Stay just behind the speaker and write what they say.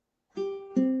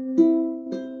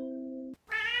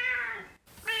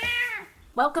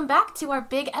Welcome back to our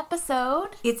big episode.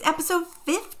 It's episode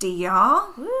 50, y'all.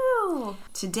 Woo!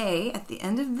 Today, at the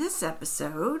end of this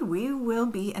episode, we will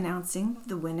be announcing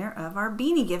the winner of our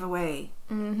beanie giveaway.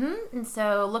 And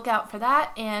so look out for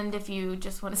that. And if you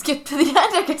just want to skip to the end,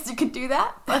 I guess you can do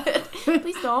that. But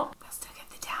please don't. I'll still get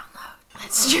the download.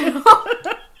 That's true.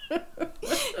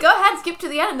 Go ahead, skip to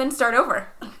the end, and then start over.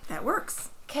 That works.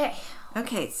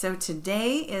 Okay, so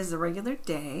today is a regular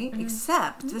day,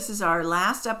 except this is our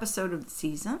last episode of the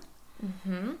season.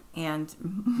 And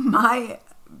my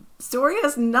story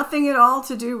has nothing at all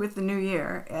to do with the new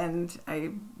year. And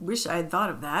I wish I had thought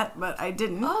of that, but I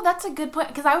didn't. Oh, that's a good point.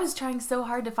 Because I was trying so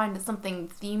hard to find something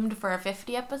themed for a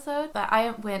 50 episode that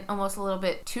I went almost a little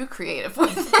bit too creative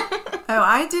with it. Oh,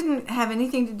 I didn't have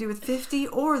anything to do with 50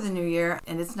 or the new year,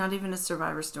 and it's not even a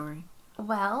Survivor story.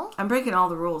 Well, I'm breaking all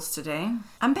the rules today.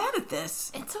 I'm bad at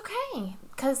this. it's okay.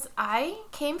 Because I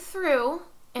came through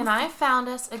and I found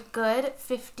us a good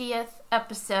 50th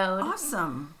episode.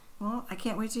 Awesome. Well, I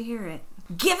can't wait to hear it.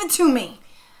 Give it to me!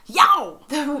 Yo!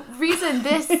 The reason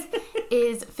this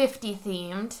is 50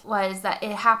 themed was that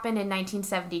it happened in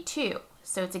 1972.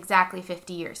 So it's exactly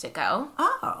 50 years ago.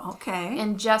 Oh, okay.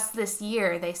 And just this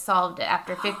year, they solved it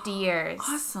after 50 years.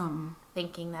 Awesome.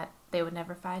 Thinking that they would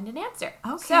never find an answer.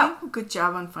 Okay. So, Good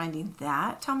job on finding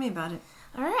that. Tell me about it.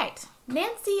 all right.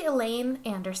 Nancy Elaine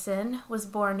Anderson was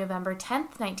born November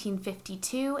 10th,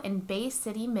 1952 in Bay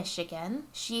City, Michigan.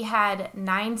 She had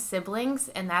 9 siblings,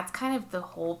 and that's kind of the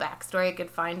whole backstory I could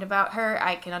find about her.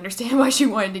 I can understand why she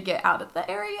wanted to get out of the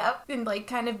area and,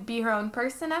 kind of be her own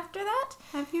person after that.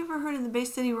 Have you ever heard of the Bay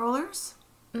City Rollers?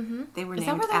 Mm-hmm. They were Is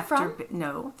named that where they're after... from?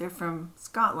 No, they're from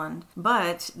Scotland.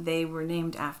 But they were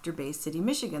named after Bay City,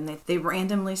 Michigan. They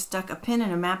randomly stuck a pin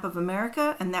in a map of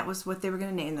America, and that was what they were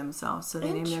going to name themselves. So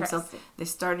they named themselves... Interesting. They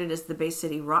started as the Bay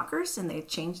City Rockers, and they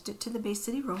changed it to the Bay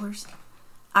City Rollers.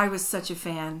 I was such a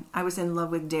fan. I was in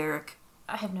love with Derek.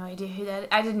 I have no idea who that is.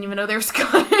 I didn't even know they were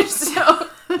Scottish, so...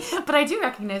 But I do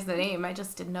recognize the name. I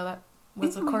just didn't know that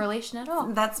was a correlation at all.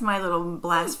 That's my little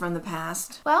blast from the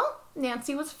past. Well,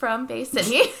 Nancy was from Bay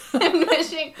City,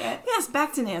 Michigan. Yes,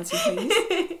 back to Nancy,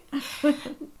 please.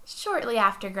 Shortly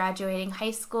after graduating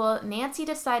high school, Nancy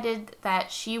decided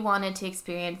that she wanted to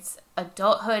experience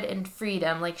adulthood and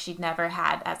freedom like she'd never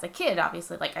had as a kid.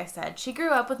 Obviously, like I said, she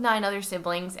grew up with 9 other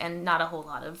siblings and not a whole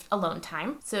lot of alone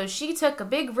time. So she took a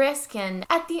big risk, and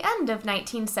at the end of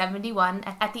 1971,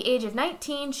 at the age of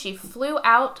 19, she flew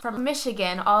out from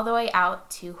Michigan all the way out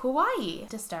to Hawaii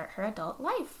to start her adult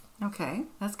life. Okay,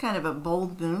 that's kind of a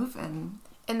bold move, And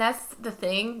that's the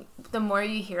thing, the more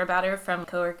you hear about her from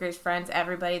coworkers, friends,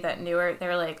 everybody that knew her, they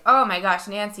were like, oh my gosh,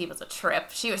 Nancy was a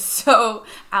trip. She was so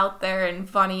out there and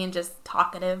funny and just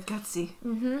talkative. gutsy.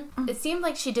 It seemed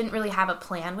like she didn't really have a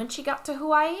plan when she got to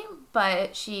Hawaii,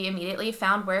 but she immediately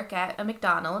found work at a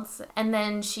McDonald's. And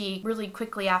then she really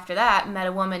quickly after that met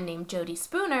a woman named Jody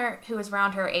Spooner, who was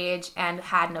around her age and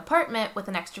had an apartment with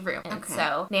an extra room. And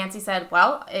so Nancy said,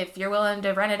 well, if you're willing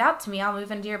to rent it out to me, I'll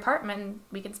move into your apartment and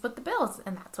we can split the bills.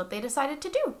 And that's what they decided to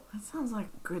do. That sounds like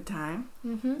a good time.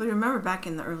 But remember back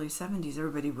in the early 70s,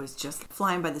 everybody was just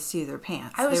flying by the seat of their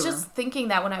pants. I was just thinking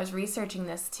that when I was researching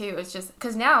this too. It's just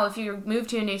because now if you move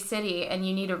to a new city and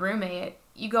you need a roommate,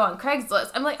 you go on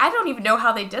Craigslist. I'm like, I don't even know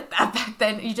how they did that back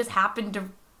then. You just happened to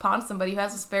pawn somebody who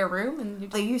has a spare room.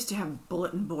 And They used to have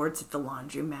bulletin boards at the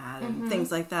laundromat and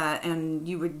things like that. And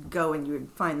you would go and you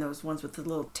would find those ones with the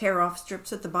little tear-off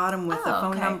strips at the bottom with the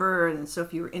phone number. And so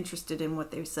if you were interested in what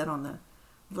they said on the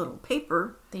little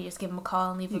paper, they just give them a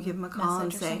call and leave you give them a call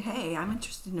and say, something. hey, I'm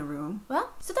interested in a room.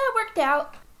 Well, so that worked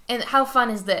out. And how fun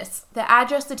is this? The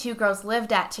address the 2 girls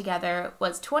lived at together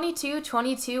was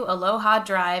 2222 Aloha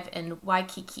Drive in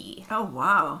Waikiki. Oh,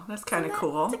 wow. That's kind of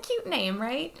cool. It's a cute name,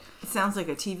 right? It sounds like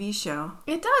a TV show.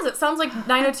 It does. It sounds like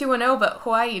 90210, but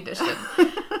Hawaii edition.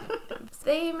 So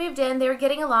they moved in. They were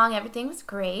getting along. Everything was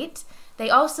great. They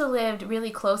also lived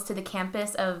really close to the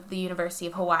campus of the University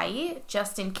of Hawaii,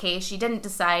 just in case. She didn't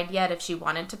decide yet if she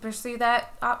wanted to pursue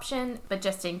that option, but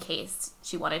just in case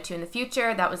she wanted to in the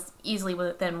future, that was easily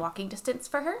within walking distance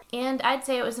for her. And I'd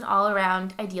say it was an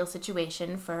all-around ideal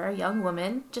situation for a young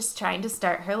woman just trying to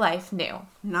start her life new.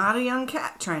 Not a young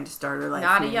cat trying to start her life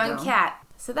Not new, a young though. cat.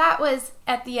 So that was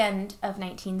at the end of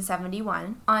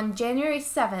 1971. On January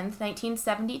 7th,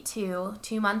 1972,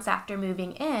 2 months after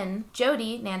moving in,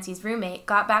 Jody, Nancy's roommate,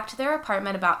 got back to their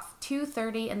apartment about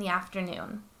 2:30 in the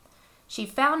afternoon. She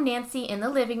found Nancy in the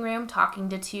living room talking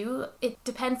to 2, it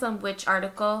depends on which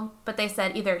article, but they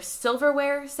said either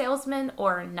silverware salesman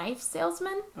or knife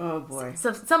salesman. Oh boy.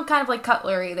 So some kind of like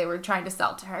cutlery they were trying to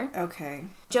sell to her. Okay.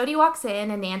 Jody walks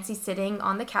in, and Nancy's sitting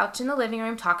on the couch in the living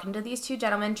room talking to these two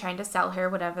gentlemen, trying to sell her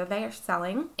whatever they are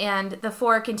selling. And the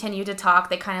four continue to talk.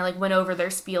 They kind of like went over their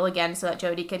spiel again so that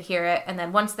Jody could hear it. And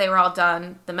then once they were all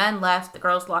done, the men left, the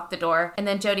girls locked the door. And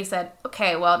then Jody said,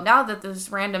 okay, well, now that those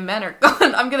random men are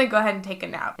gone, I'm going to go ahead and take a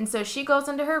nap. And so she goes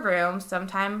into her room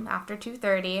sometime after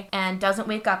 2:30 and doesn't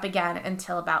wake up again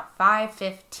until about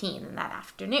 5:15 in that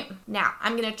afternoon. Now,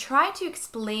 I'm going to try to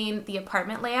explain the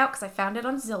apartment layout because I found it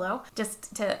on Zillow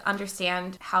just to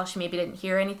understand how she maybe didn't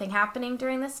hear anything happening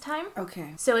during this time.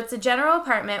 Okay. So it's a general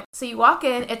apartment. So you walk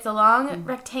in, it's a long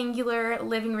rectangular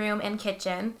living room and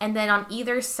kitchen. And then on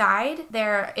either side,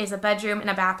 there is a bedroom and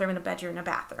a bathroom and a bedroom and a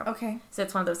bathroom. Okay. So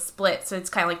it's one of those splits. So it's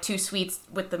kind of like two suites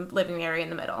with the living area in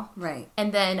the middle. Right.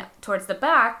 And then towards the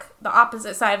back, the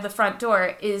opposite side of the front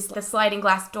door is the sliding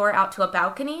glass door out to a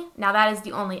balcony. Now that is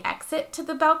the only exit to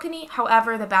the balcony.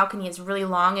 However, the balcony is really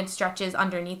long and stretches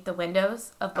underneath the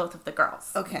windows of both of the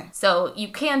girls. Okay. So you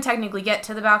can technically get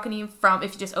to the balcony from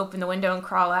if you just open the window and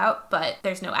crawl out, but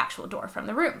there's no actual door from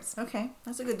the rooms. Okay.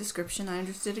 That's a good description. I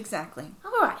understood exactly.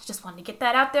 All right. Just wanted to get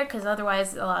that out there because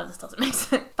otherwise a lot of this doesn't make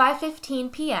sense.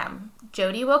 5:15 p.m.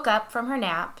 Jody woke up from her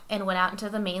nap and went out into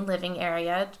the main living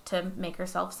area to make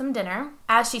herself some dinner.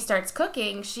 As she starts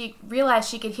cooking, she realized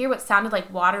she could hear what sounded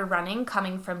like water running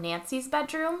coming from Nancy's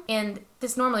bedroom. And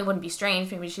this normally wouldn't be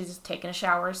strange. Maybe she's just taking a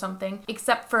shower or something.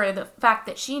 Except for the fact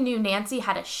that she knew Nancy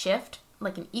had a shift,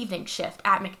 like an evening shift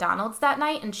at McDonald's that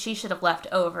night, and she should have left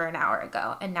over an hour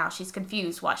ago, and now she's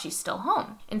confused why she's still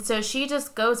home. And so she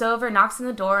just goes over, knocks on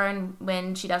the door, and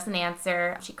when she doesn't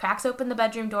answer, she cracks open the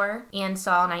bedroom door and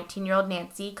saw 19-year-old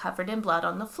Nancy covered in blood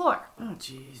on the floor. Oh,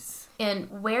 jeez.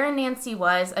 And where Nancy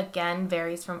was, again,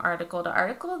 varies from article to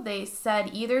article. They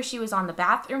said either she was on the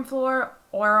bathroom floor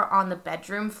or on the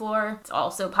bedroom floor. It's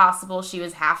also possible she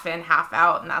was half in, half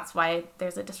out, and that's why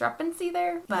there's a discrepancy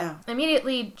there. But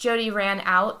immediately, Jody ran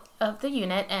out of the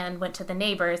unit and went to the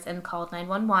neighbors and called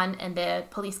 911, and the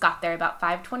police got there about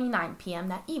 5:29 p.m.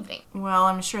 that evening. Well,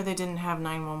 I'm sure they didn't have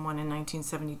 911 in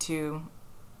 1972,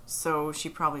 so she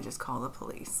probably just called the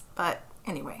police. But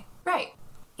anyway. Right.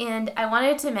 And I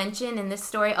wanted to mention in this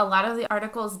story, a lot of the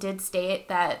articles did state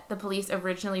that the police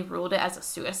originally ruled it as a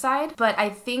suicide. But I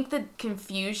think the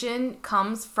confusion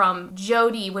comes from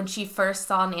Jody when she first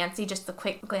saw Nancy, just the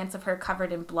quick glance of her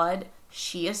covered in blood.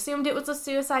 She assumed it was a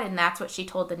suicide, and that's what she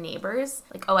told the neighbors.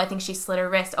 Like, oh, I think she slit her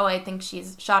wrist. Oh, I think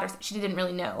she's shot her. She didn't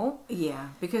really know. Yeah,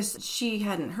 because she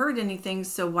hadn't heard anything,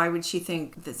 so why would she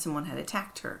think that someone had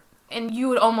attacked her? And you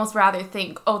would almost rather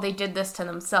think, oh, they did this to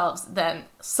themselves than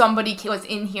somebody was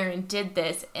in here and did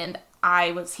this, and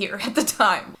I was here at the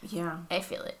time. Yeah. I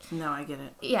feel it. No, I get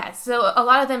it. Yeah, so a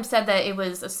lot of them said that it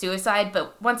was a suicide,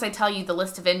 but once I tell you the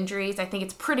list of injuries, I think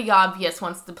it's pretty obvious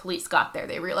once the police got there,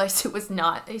 they realized it was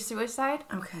not a suicide.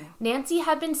 Okay. Nancy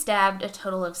had been stabbed a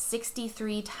total of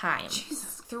 63 times.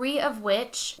 Jesus. 3 of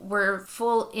which were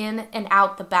full in and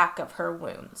out the back of her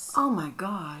wounds. Oh my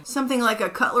God. Something like a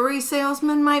cutlery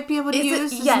salesman might be able to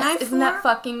use his knife isn't that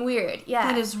fucking weird? Yeah.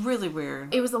 That is really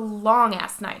weird. It was a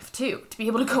long-ass knife, too, to be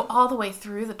able to go all the way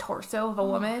through the torso of a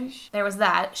woman. There was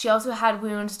that. She also had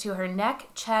wounds to her neck,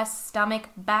 chest, stomach,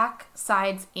 back,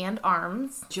 sides, and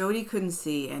arms. Jody couldn't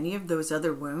see any of those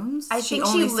other wounds? I think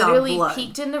only she literally saw blood.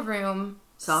 peeked in the room,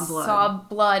 Saw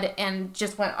blood, and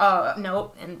just went, oh,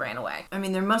 nope, and ran away. I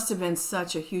mean, there must have been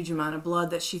such a huge amount of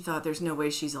blood that she thought there's no way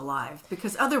she's alive.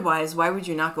 Because otherwise, why would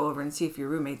you not go over and see if your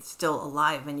roommate's still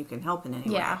alive and you can help in any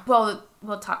way? Yeah. Well,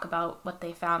 we'll talk about what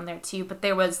they found there, too. But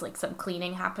there was, like, some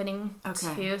cleaning happening,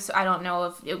 too. So I don't know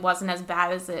if it wasn't as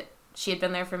bad as it. She had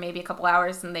been there for maybe a couple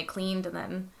hours, and they cleaned, and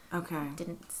then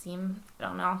didn't seem, I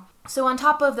don't know. So on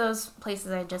top of those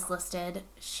places I just listed,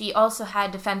 she also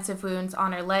had defensive wounds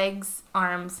on her legs,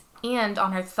 arms, and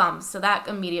on her thumbs. So that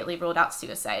immediately ruled out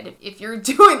suicide. If you're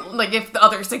doing, like, if the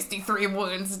other 63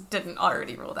 wounds didn't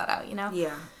already rule that out, you know?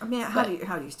 Yeah. I mean, how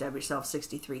do you stab yourself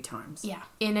 63 times? Yeah.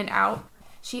 In and out.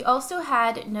 She also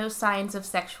had no signs of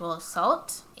sexual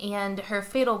assault, and her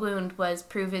fatal wound was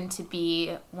proven to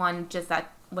be one just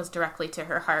that was directly to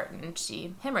her heart, and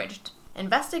she hemorrhaged.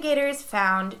 Investigators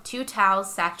found 2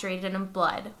 towels saturated in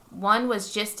blood. One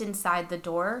was just inside the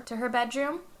door to her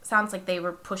bedroom. Sounds like they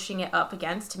were pushing it up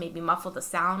against to maybe muffle the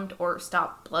sound or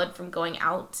stop blood from going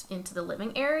out into the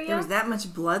living area. There was that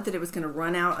much blood that it was going to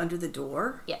run out under the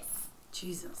door? Yes.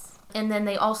 Jesus. And then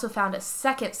they also found a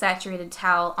second saturated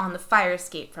towel on the fire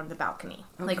escape from the balcony,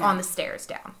 like on the stairs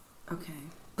down. Okay.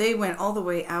 They went all the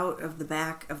way out of the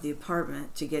back of the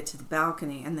apartment to get to the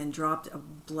balcony and then dropped a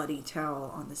bloody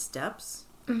towel on the steps?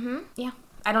 Mm-hmm. Yeah.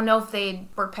 I don't know if they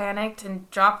were panicked and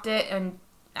dropped it and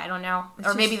I don't know.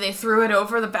 Or maybe they threw it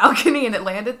over the balcony and it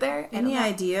landed there. Any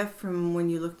idea from when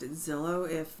you looked at Zillow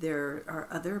if there are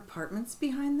other apartments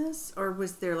behind this? Or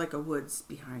was there like a woods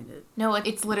behind it? No,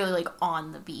 it's literally like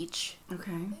on the beach.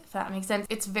 Okay. If that makes sense.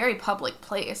 It's a very public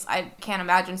place. I can't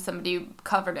imagine somebody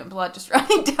covered in blood just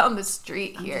running down the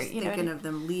street here. I'm just thinking of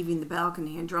them leaving the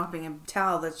balcony and dropping a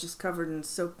towel that's just covered and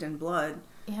soaked in blood.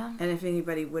 Yeah. And if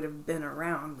anybody would have been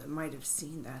around, they might have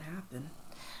seen that happen.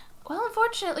 Well,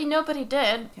 unfortunately, nobody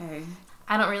did. Okay.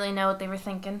 I don't really know what they were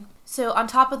thinking. So on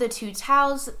top of the 2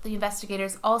 towels, the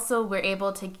investigators also were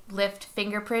able to lift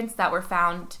fingerprints that were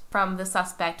found from the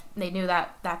suspect. They knew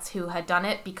that that's who had done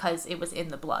it because it was in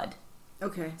the blood.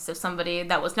 Okay. So somebody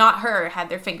that was not her had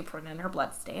their fingerprint in her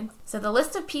bloodstains. So the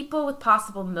list of people with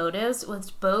possible motives was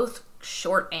both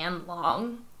short and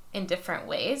long in different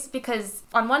ways because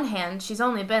on one hand, she's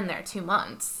only been there 2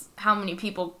 months. How many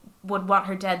people would want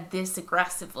her dead this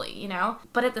aggressively, you know?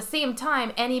 But at the same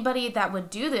time, anybody that would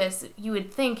do this, you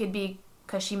would think it'd be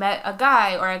because she met a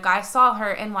guy or a guy saw her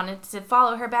and wanted to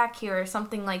follow her back here or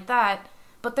something like that.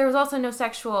 But there was also no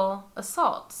sexual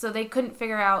assault, so they couldn't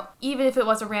figure out, even if it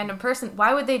was a random person,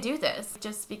 why would they do this?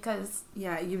 Just because...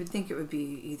 Yeah, you would think it would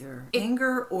be either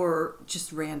anger or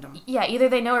just random. Yeah, either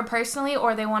they know her personally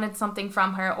or they wanted something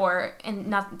from her and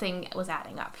nothing was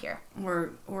adding up here.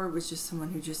 Or it was just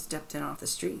someone who just stepped in off the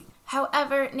street.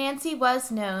 However, Nancy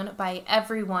was known by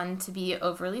everyone to be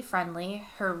overly friendly.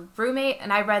 Her roommate,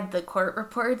 and I read the court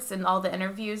reports and all the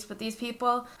interviews with these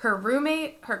people, her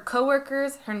roommate, her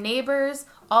coworkers, her neighbors,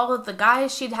 all of the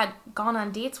guys she'd had gone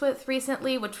on dates with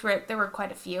recently, there were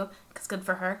quite a few, because good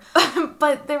for her,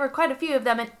 but there were quite a few of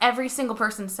them, and every single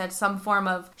person said some form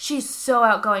of, she's so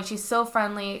outgoing, she's so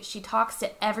friendly, she talks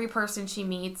to every person she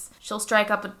meets, she'll strike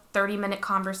up a 30-minute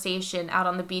conversation out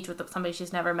on the beach with somebody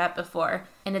she's never met before,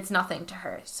 and it's nothing to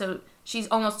her. So she's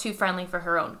almost too friendly for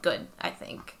her own good, I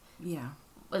think. Yeah.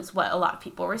 Was what a lot of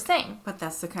people were saying. But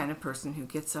that's the kind of person who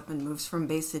gets up and moves from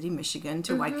Bay City, Michigan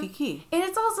to Waikiki. And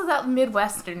it's also that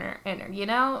Midwesterner, you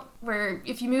know, where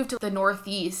if you move to the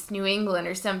Northeast, New England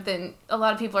or something, a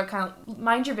lot of people are kind of,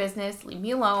 mind your business, leave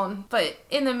me alone. But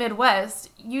in the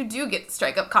Midwest, you do get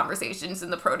strike-up conversations in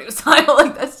the produce aisle.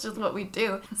 Like, that's just what we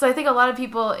do. So I think a lot of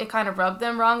people, it kind of rubbed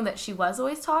them wrong that she was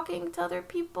always talking to other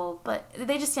people, but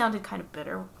they just sounded kind of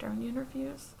bitter during the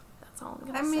interviews.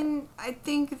 I mean, I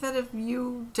think that if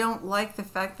you don't like the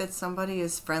fact that somebody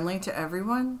is friendly to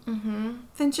everyone,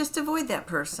 then just avoid that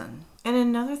person. And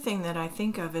another thing that I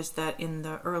think of is that in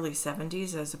the early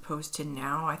 70s, as opposed to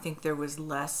now, I think there was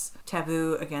less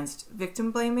taboo against victim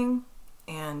blaming.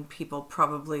 And people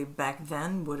probably back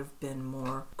then would have been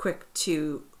more quick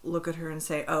to look at her and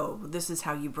say, oh, this is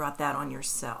how you brought that on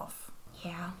yourself.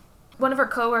 Yeah. One of her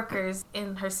coworkers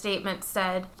in her statement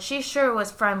said, she sure was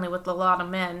friendly with a lot of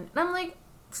men. And I'm like,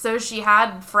 so she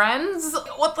had friends?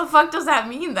 What the fuck does that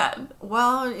mean then?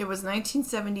 Well, it was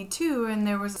 1972 and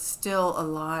there was still a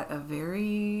lot of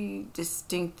very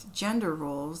distinct gender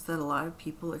roles that a lot of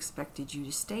people expected you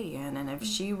to stay in. And if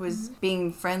she was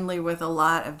being friendly with a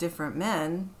lot of different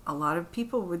men, a lot of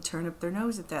people would turn up their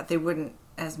nose at that. They wouldn't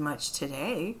as much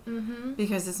today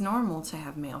because it's normal to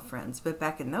have male friends, but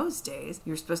back in those days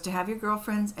you were supposed to have your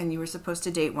girlfriends and you were supposed to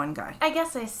date one guy. I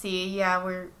guess I see. Yeah,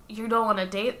 where you don't want to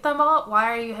date them all, why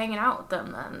are you hanging out with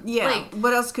them then? Yeah, like,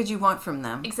 what else could you want from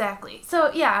them? Exactly.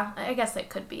 So yeah, I guess it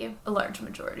could be a large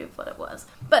majority of what it was.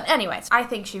 But anyways, I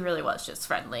think she really was just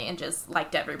friendly and just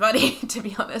liked everybody, to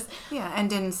be honest. Yeah, and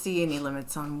didn't see any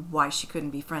limits on why she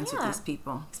couldn't be friends with these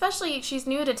people. Especially she's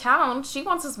new to town, she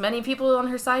wants as many people on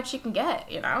her side she can get,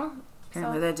 you know?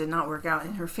 Apparently that did not work out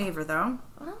in her favor, though.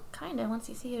 Well, kind of. Once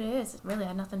you see who it is, it really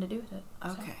had nothing to do with it.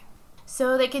 Okay.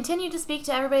 So they continued to speak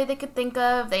to everybody they could think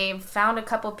of. They found a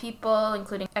couple people,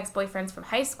 including ex-boyfriends from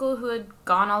high school who had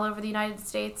gone all over the United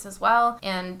States as well,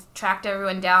 and tracked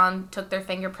everyone down, took their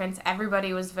fingerprints.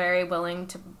 Everybody was very willing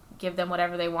to give them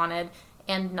whatever they wanted,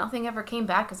 and nothing ever came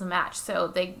back as a match. So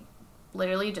they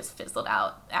literally just fizzled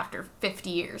out after 50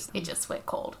 years. It just went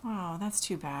cold. Oh, that's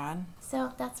too bad.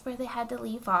 So that's where they had to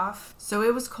leave off. So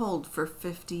it was cold for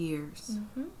 50 years.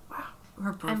 Wow.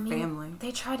 Her poor family.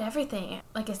 They tried everything.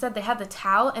 Like I said, they had the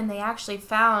towel, and they actually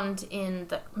found in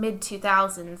the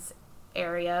mid-2000s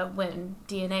area when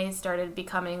DNA started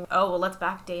becoming, let's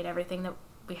backdate everything that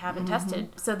we haven't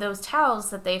tested. So those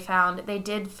towels that they found, they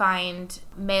did find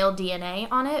male DNA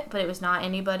on it, but it was not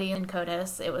anybody in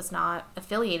CODIS. It was not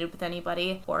affiliated with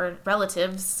anybody or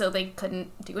relatives, so they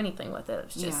couldn't do anything with it. It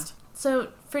was just... So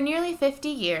for nearly 50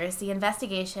 years, the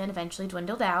investigation eventually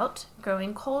dwindled out,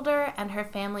 growing colder, and her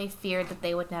family feared that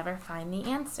they would never find the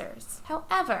answers.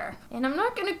 However, and I'm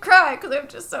not going to cry because I'm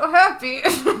just so happy.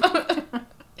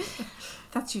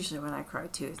 That's usually when I cry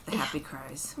too, is the happy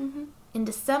cries. In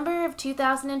December of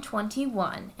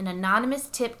 2021, an anonymous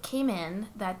tip came in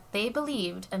that they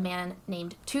believed a man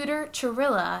named Tudor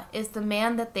Chirilla is the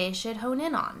man that they should hone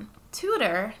in on.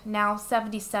 Tudor, now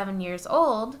 77 years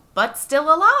old, but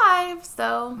still alive,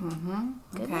 so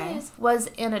good news, was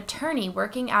an attorney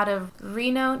working out of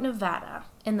Reno, Nevada.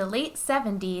 In the late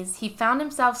 70s, he found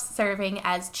himself serving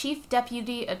as Chief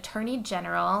Deputy Attorney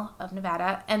General of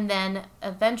Nevada and then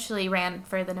eventually ran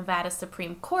for the Nevada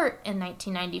Supreme Court in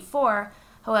 1994.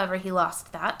 However, he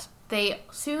lost that. They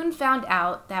soon found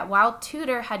out that while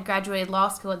Tudor had graduated law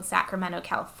school in Sacramento,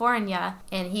 California,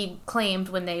 and he claimed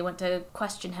when they went to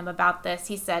question him about this,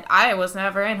 he said, I was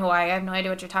never in Hawaii. I have no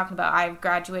idea what you're talking about. I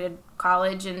graduated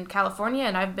college in California,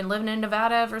 and I've been living in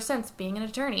Nevada ever since, being an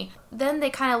attorney. Then they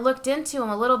kind of looked into him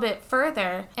a little bit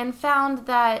further and found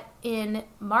that in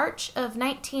March of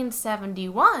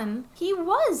 1971, he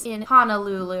was in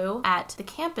Honolulu at the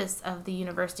campus of the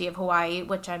University of Hawaii,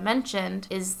 which I mentioned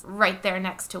is right there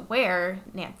next to where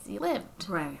Nancy lived.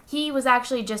 Right. He was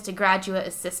actually just a graduate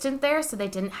assistant there, so they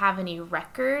didn't have any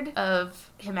record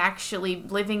of him actually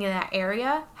living in that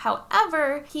area.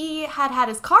 However, he had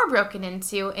his car broken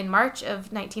into in March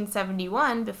of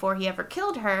 1971 before he ever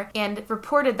killed her and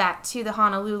reported that to the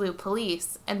Honolulu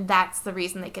police, and that's the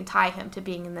reason they can tie him to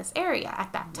being in this area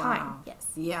at that time. Wow. Yes.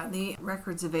 Yeah, the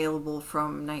records available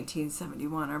from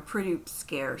 1971 are pretty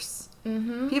scarce.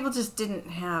 People just didn't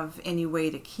have any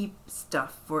way to keep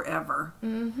stuff forever.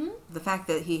 The fact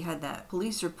that he had that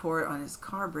police report on his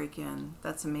car break-in,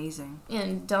 that's amazing.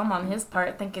 And dumb on his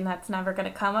part, thinking that's never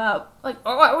going to come up. Like,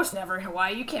 oh, I was never in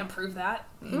Hawaii. You can't prove that.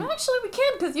 Actually, we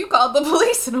can because you called the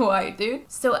police in Hawaii,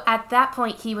 dude. So at that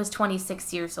point, he was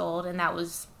 26 years old, and that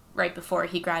was right before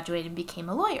he graduated and became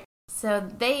a lawyer. So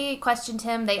they questioned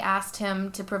him, they asked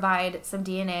him to provide some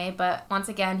DNA, but once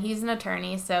again, he's an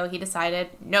attorney, so he decided,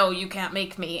 no, you can't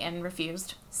make me, and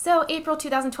refused. So April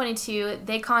 2022,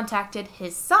 they contacted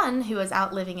his son, who was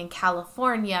out living in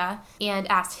California, and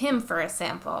asked him for a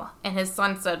sample. And his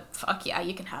son said, fuck yeah,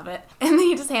 you can have it. And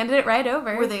he just handed it right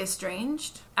over. Were they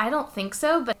estranged? I don't think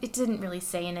so, but it didn't really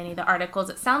say in any of the articles.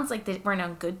 It sounds like they weren't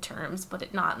on good terms, but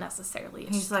it not necessarily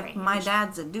estranged. He's like, my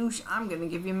dad's a douche. I'm going to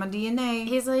give you my DNA.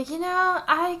 He's like,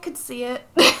 I could see it.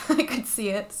 I could see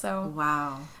it, so.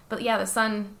 Wow. But yeah, the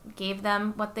son gave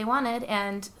them what they wanted,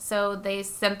 and so they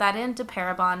sent that in to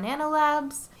Parabon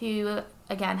Nanolabs, who,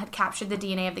 again, had captured the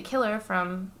DNA of the killer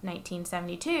from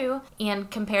 1972 and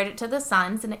compared it to the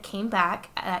son's, and it came back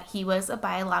that he was a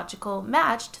biological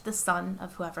match to the son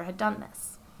of whoever had done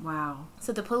this. Wow.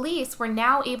 So the police were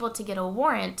now able to get a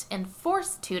warrant and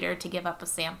force Tudor to give up a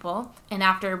sample, and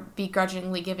after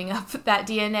begrudgingly giving up that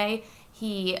DNA,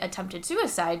 he attempted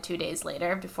suicide 2 days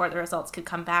later before the results could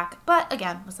come back, but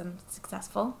again, was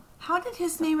unsuccessful. How did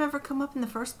his name ever come up in the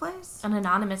first place? An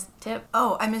anonymous tip.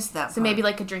 Oh, I missed that part. So maybe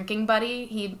like a drinking buddy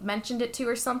he mentioned it to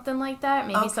or something like that.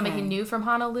 Maybe somebody he knew from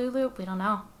Honolulu. We don't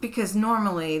know. Because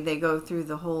normally they go through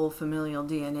the whole familial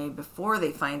DNA before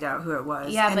they find out who it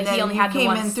was. Yeah, and but then he only had the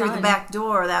one came in through son. the back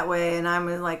door that way, and I'm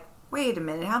like, wait a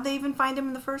minute, how'd they even find him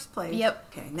in the first place? Yep.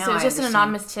 Okay, now so it was I just an understand.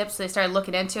 anonymous tip, so they started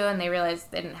looking into it, and they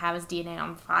realized they didn't have his DNA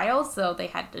on file, so they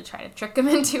had to try to trick him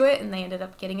into it, and they ended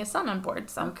up getting his son on board.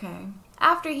 So. Okay.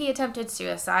 After he attempted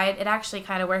suicide, it actually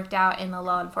kind of worked out in the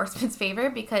law enforcement's favor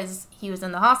because he was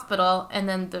in the hospital, and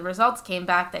then the results came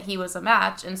back that he was a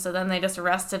match, and so then they just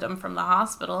arrested him from the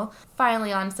hospital.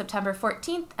 Finally, on September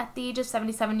 14th, at the age of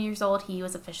 77 years old, he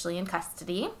was officially in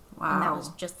custody. Wow. And that was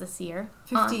just this year.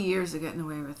 50 years of getting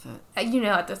away with it.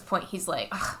 At this point, he's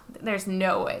like, there's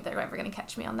no way they're ever going to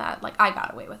catch me on that. Like, I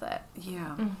got away with it.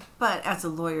 Yeah. But as a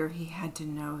lawyer, he had to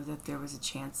know that there was a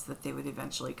chance that they would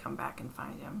eventually come back and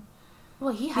find him.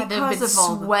 Well, he had to have been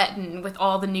sweating with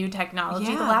all the new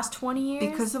technology the last 20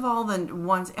 years. Because of all the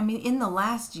ones, I mean, in the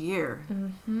last year,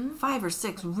 5 or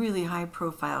 6 really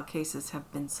high-profile cases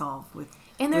have been solved with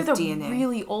And they're the DNA.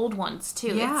 really old ones,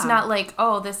 too. Yeah. It's not like,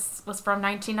 this was from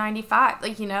 1995.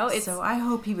 Like, it's... So I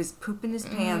hope he was pooping his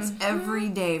pants every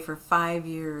day for 5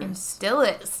 years. And still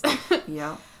is.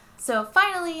 Yep. So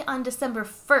finally, on December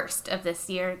 1st of this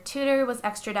year, Tudor was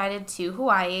extradited to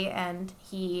Hawaii, and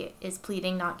he is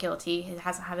pleading not guilty. He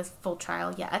hasn't had his full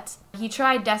trial yet. He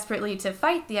tried desperately to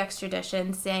fight the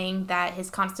extradition, saying that his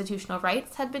constitutional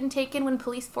rights had been taken when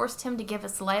police forced him to give a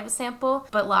saliva sample,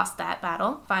 but lost that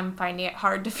battle. I'm finding it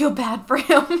hard to feel bad for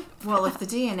him. Well, if the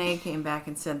DNA came back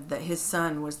and said that his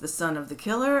son was the son of the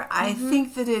killer, I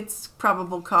think that it's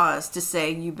probable cause to say,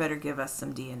 you better give us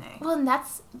some DNA. Well, and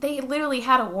they literally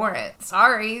had a warrant warrant.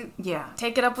 Sorry. Yeah.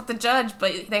 Take it up with the judge,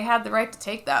 but they had the right to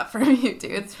take that from you,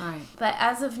 dude. That's right. But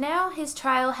as of now, his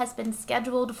trial has been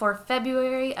scheduled for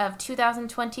February of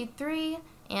 2023,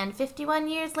 and 51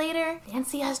 years later,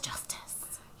 Nancy has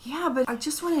justice. Yeah, but I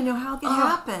just want to know how it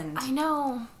happened. I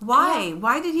know. Why? Yeah.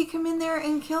 Why did he come in there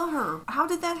and kill her? How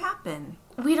did that happen?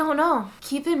 We don't know.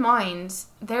 Keep in mind,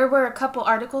 there were a couple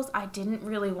articles I didn't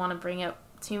really want to bring up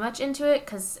too much into it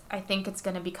because I think it's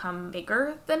going to become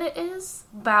bigger than it is,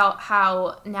 about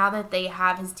how now that they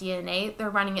have his DNA, they're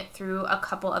running it through a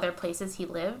couple other places he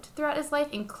lived throughout his life,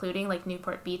 including like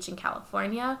Newport Beach in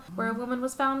California, where a woman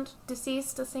was found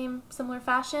deceased the similar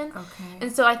fashion. Okay.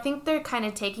 And so I think they're kind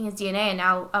of taking his DNA and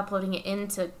now uploading it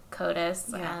into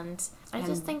CODIS, Yeah. and I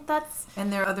just think that's...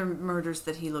 And there are other murders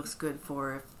that he looks good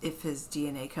for if his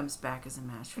DNA comes back as a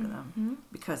match for them.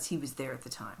 Because he was there at the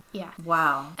time. Yeah.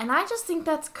 Wow. And I just think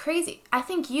that's crazy. I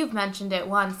think you've mentioned it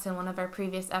once in one of our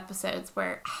previous episodes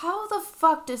where how the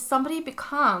fuck does somebody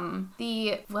become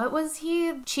what was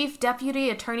he? Chief Deputy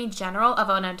Attorney General of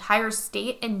an entire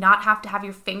state and not have to have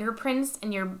your fingerprints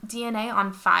and your DNA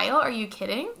on file? Are you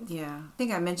kidding? Yeah. I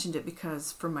think I mentioned it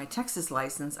because for my Texas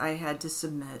license, I had to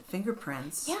submit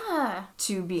fingerprints. Yeah.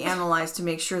 To be analyzed to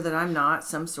make sure that I'm not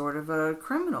some sort of a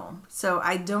criminal. So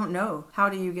I don't know. How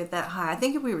do you get that high? I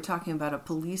think if we were talking about a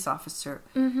police officer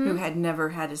who had never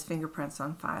had his fingerprints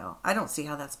on file, I don't see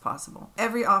how that's possible.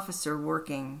 Every officer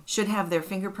working should have their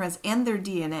fingerprints and their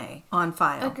DNA on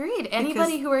file. Agreed.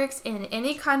 Anybody who works in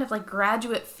any kind of like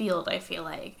graduate field, I feel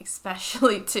like,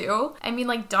 especially too. I mean,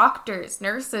 like doctors,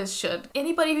 nurses should.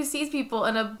 Anybody who sees people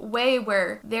in a way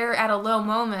where they're at a low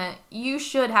moment, you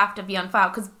should have to be on file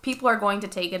because people are going to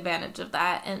take advantage of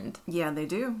that. And yeah, they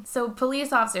do. so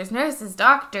police officers, nurses,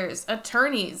 doctors,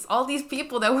 attorneys, all these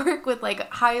people that work with like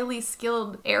highly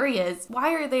skilled areas,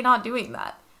 why are they not doing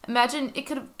that? Imagine it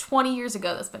could have 20 years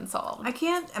ago this been solved. I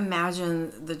can't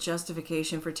imagine the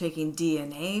justification for taking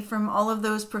DNA from all of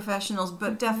those professionals,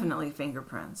 but definitely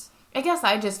fingerprints. I guess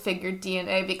I just figured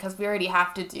DNA because we already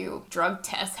have to do drug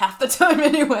tests half the time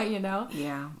anyway, you know?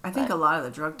 Yeah. I think a lot of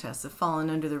the drug tests have fallen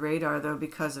under the radar, though,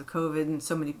 because of COVID and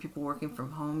so many people working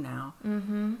from home now.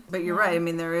 Mm-hmm. But you're right. I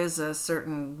mean, there is a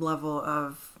certain level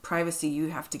of privacy you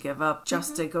have to give up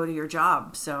just to go to your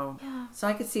job. So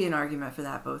I could see an argument for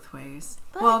that both ways.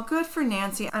 But, well, good for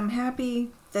Nancy. I'm happy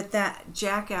that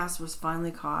jackass was finally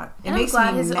caught. And I'm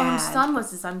glad his own son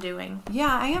was his undoing.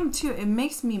 Yeah, I am too. It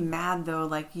makes me mad, though,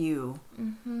 like you.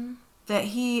 Mm-hmm. That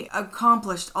he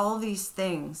accomplished all these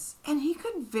things. And he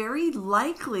could very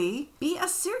likely be a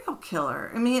serial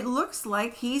killer. I mean, it looks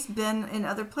like he's been in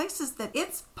other places that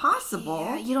it's possible.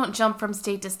 Yeah, you don't jump from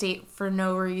state to state for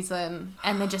no reason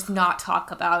and then just not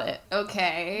talk about it.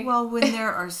 Okay. Well, when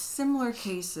there are similar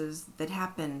cases that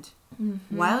happened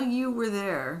while you were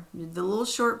there, the little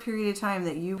short period of time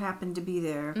that you happened to be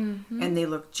there, and they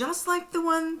look just like the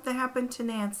one that happened to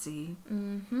Nancy.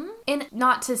 And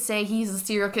not to say he's a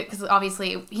serial killer, because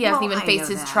obviously he hasn't even I faced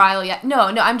know his that. trial yet. No,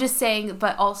 I'm just saying,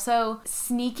 but also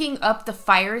sneaking up the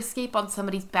fire escape on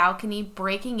somebody's balcony,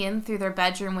 breaking in through their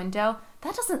bedroom window,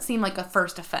 that doesn't seem like a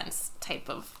first offense type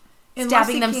of...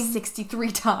 Stabbing them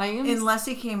 63 times. Unless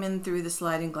he came in through the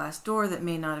sliding glass door that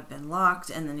may not have been locked,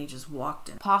 and then he just walked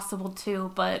in. Possible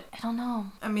too, but I don't know.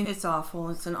 I mean, it's awful.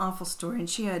 It's an awful story. And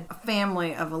she had a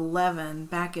family of 11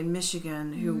 back in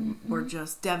Michigan who were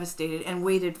just devastated and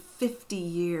waited 50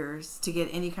 years to get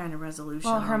any kind of resolution.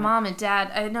 Well, her on it. mom and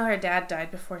dad, I know her dad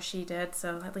died before she did,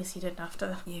 so at least he didn't have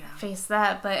to face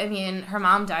that. But I mean, her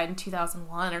mom died in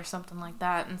 2001 or something like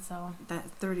that, and so... That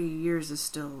 30 years is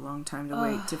still a long time to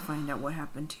wait to find out what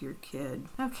happened to your kid.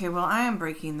 Okay, well, I am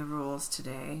breaking the rules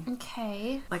today.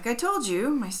 Okay. Like I told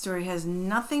you, my story has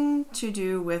nothing to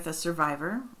do with a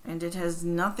survivor, and it has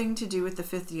nothing to do with the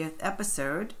 50th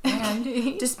episode. And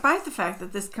despite the fact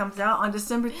that this comes out on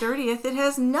December 30th, it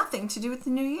has nothing to do with the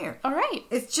new year. All right.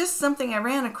 It's just something I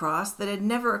ran across that had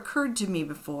never occurred to me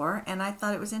before, and I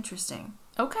thought it was interesting.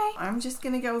 Okay. I'm just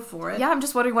gonna go for it. Yeah, I'm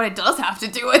just wondering what it does have to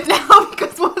do with now,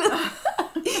 because what is...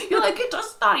 You're like, it's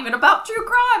just not even about true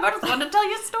crime. I just wanted to tell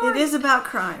you a story. It is about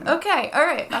crime. Okay, all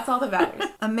right. That's all that matters.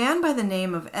 A man by the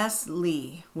name of S.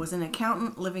 Lee was an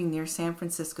accountant living near San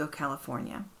Francisco,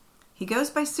 California. He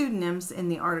goes by pseudonyms in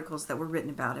the articles that were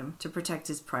written about him to protect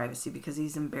his privacy because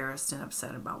he's embarrassed and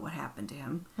upset about what happened to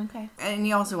him. Okay. And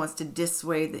he also wants to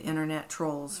dissuade the internet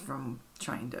trolls from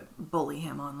trying to bully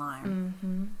him online.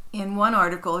 Mm-hmm. In one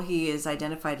article, he is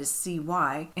identified as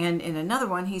CY, and in another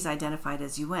one, he's identified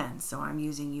as UN, so I'm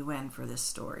using UN for this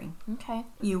story. Okay.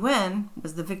 UN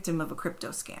was the victim of a crypto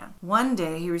scam. One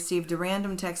day, he received a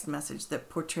random text message that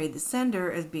portrayed the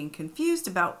sender as being confused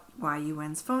about why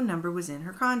UN's phone number was in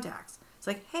her contacts. It's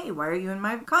like, hey, why are you in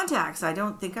my contacts? I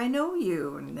don't think I know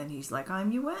you. And then he's like,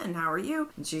 I'm Yuen. How are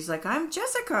you? And she's like, I'm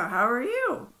Jessica. How are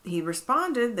you? He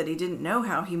responded that he didn't know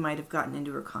how he might have gotten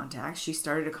into her contacts. She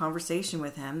started a conversation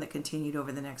with him that continued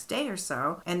over the next day or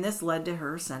so, and this led to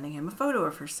her sending him a photo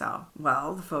of herself.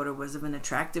 Well, the photo was of an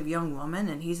attractive young woman,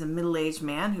 and he's a middle-aged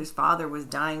man whose father was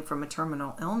dying from a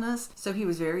terminal illness, so he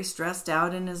was very stressed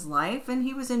out in his life, and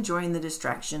he was enjoying the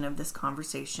distraction of this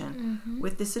conversation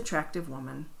with this attractive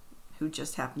woman who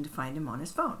just happened to find him on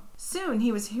his phone. Soon,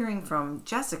 he was hearing from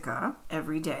Jessica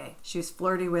every day. She was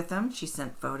flirty with him. She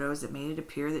sent photos that made it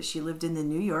appear that she lived in the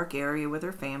New York area with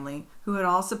her family, who had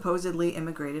all supposedly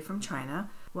immigrated from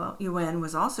China. Well, Yuen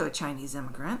was also a Chinese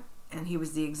immigrant, and he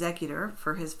was the executor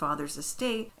for his father's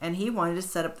estate, and he wanted to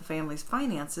set up the family's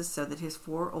finances so that his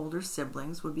 4 older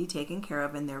siblings would be taken care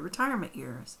of in their retirement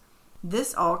years.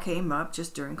 This all came up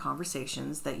just during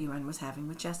conversations that Yuen was having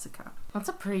with Jessica. That's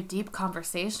a pretty deep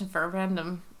conversation for a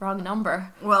random wrong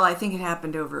number. Well, I think it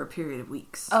happened over a period of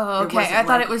weeks. Oh, okay. I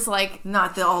thought it was like...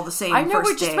 Not all the same I know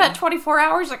first we just day. met 24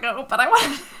 hours ago, but I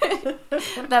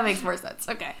wanted... That makes more sense.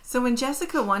 Okay. So when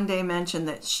Jessica one day mentioned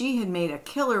that she had made a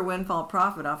killer windfall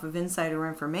profit off of insider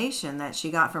information that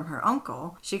she got from her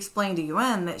uncle, she explained to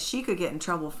Yuen that she could get in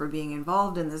trouble for being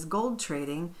involved in this gold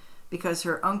trading because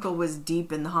her uncle was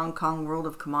deep in the Hong Kong world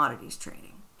of commodities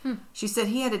trading. She said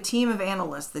he had a team of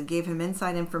analysts that gave him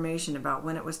inside information about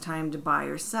when it was time to buy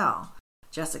or sell.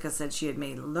 Jessica said she had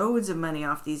made loads of money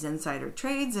off these insider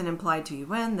trades and implied to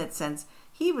Yuen that since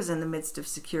he was in the midst of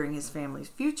securing his family's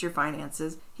future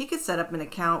finances, he could set up an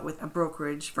account with a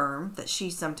brokerage firm that she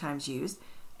sometimes used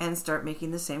and start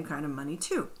making the same kind of money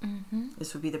too.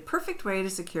 This would be the perfect way to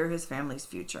secure his family's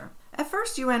future. At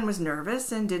first, Yuen was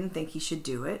nervous and didn't think he should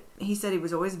do it. He said he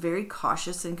was always very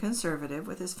cautious and conservative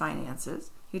with his finances.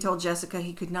 He told Jessica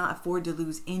he could not afford to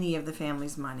lose any of the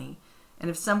family's money, and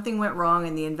if something went wrong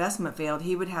and the investment failed,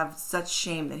 he would have such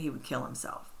shame that he would kill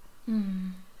himself.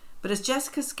 But as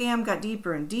Jessica's scam got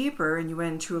deeper and deeper, and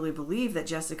Yuen truly believed that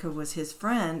Jessica was his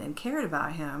friend and cared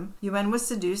about him, Yuen was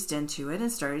seduced into it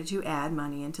and started to add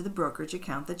money into the brokerage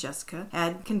account that Jessica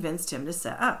had convinced him to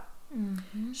set up.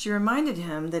 She reminded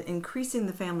him that increasing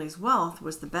the family's wealth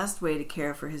was the best way to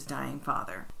care for his dying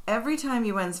father. Every time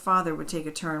Yuen's father would take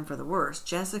a turn for the worse,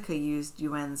 Jessica used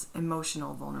Yuen's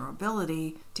emotional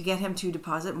vulnerability to get him to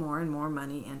deposit more and more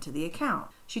money into the account.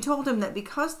 She told him that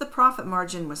because the profit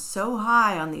margin was so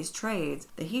high on these trades,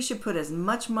 that he should put as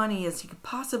much money as he could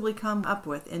possibly come up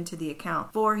with into the account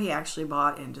before he actually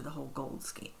bought into the whole gold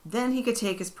scheme. Then he could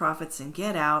take his profits and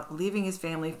get out, leaving his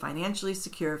family financially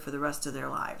secure for the rest of their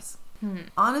lives.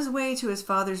 On his way to his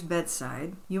father's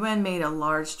bedside, Yuen made a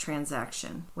large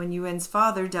transaction. When Yuen's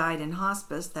father died in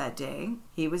hospice that day,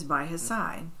 he was by his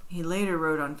side. He later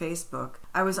wrote on Facebook,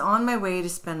 "I was on my way to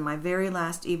spend my very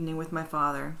last evening with my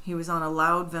father. He was on a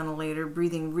loud ventilator,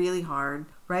 breathing really hard.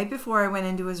 Right before I went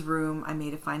into his room, I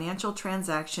made a financial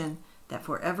transaction that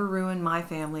forever ruined my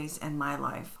family's and my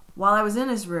life. While I was in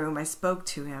his room, I spoke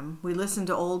to him. We listened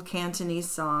to old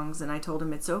Cantonese songs, and I told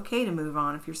him it's okay to move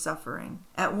on if you're suffering.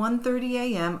 At 1:30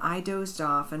 a.m., I dozed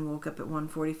off and woke up at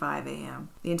 1:45 a.m.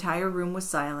 The entire room was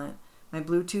silent. My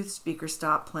Bluetooth speaker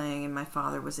stopped playing, and my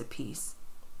father was at peace.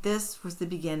 This was the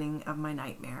beginning of my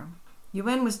nightmare."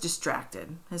 Yuen was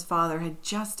distracted. His father had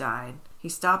just died. He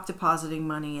stopped depositing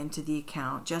money into the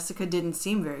account. Jessica didn't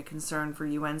seem very concerned for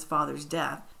Yuen's father's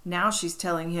death. Now she's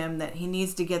telling him that he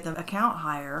needs to get the account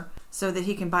higher so that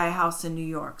he can buy a house in New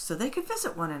York so they could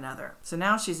visit one another. So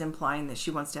now she's implying that she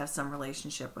wants to have some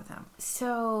relationship with him.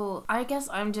 So, I guess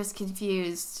I'm just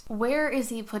confused. Where is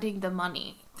he putting the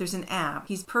money? There's an app.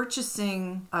 He's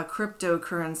purchasing a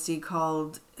cryptocurrency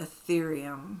called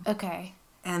Ethereum. Okay.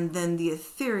 And then the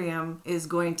Ethereum is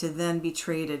going to then be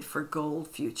traded for gold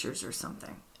futures or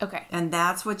something. Okay. And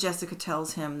that's what Jessica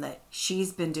tells him that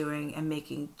she's been doing and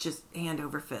making just hand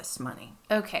over fist money.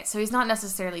 Okay, so he's not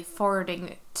necessarily forwarding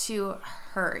it to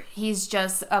her. He's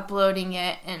just uploading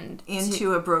it and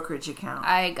into a brokerage account.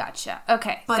 I gotcha.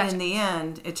 Okay. But gotcha. in the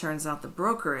end, it turns out the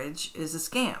brokerage is a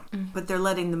scam. But they're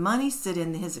letting the money sit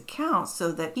in his account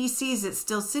so that he sees it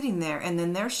still sitting there. And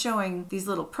then they're showing these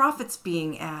little profits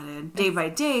being added day by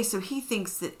day. So he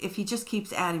thinks that if he just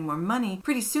keeps adding more money,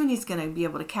 pretty soon he's going to be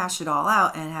able to cash it all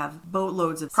out and have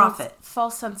boatloads of profit. So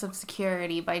false sense of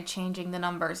security by changing the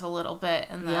numbers a little bit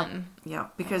and then... Yeah,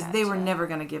 because they were never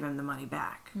going to give him the money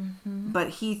back. But but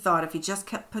he thought if he just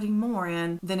kept putting more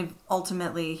in, then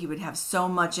ultimately he would have so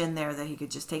much in there that he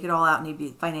could just take it all out and he'd be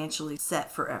financially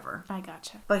set forever. I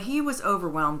gotcha. But he was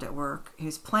overwhelmed at work. He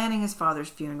was planning his father's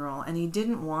funeral, and he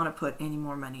didn't want to put any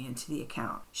more money into the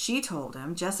account.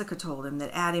 Jessica told him that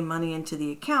adding money into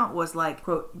the account was like,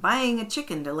 quote, buying a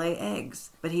chicken to lay eggs.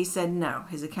 But he said no.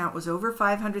 His account was over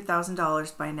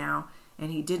 $500,000 by now,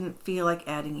 and he didn't feel like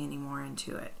adding any more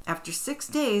into it. After 6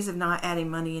 days of not adding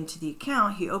money into the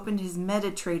account, he opened his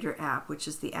MetaTrader app, which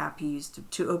is the app he used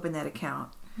to open that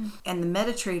account. And the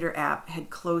MetaTrader app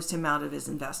had closed him out of his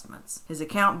investments. His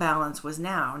account balance was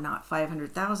now not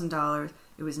 $500,000,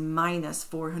 it was minus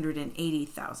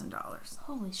 $480,000.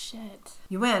 Holy shit.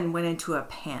 Yuen went into a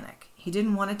panic. He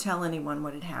didn't want to tell anyone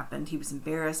what had happened. He was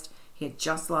embarrassed. He had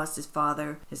just lost his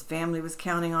father. His family was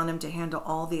counting on him to handle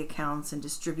all the accounts and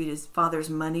distribute his father's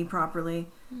money properly.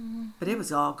 But it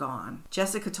was all gone.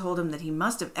 Jessica told him that he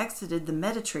must have exited the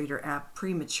MetaTrader app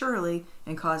prematurely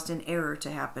and caused an error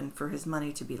to happen for his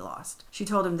money to be lost. She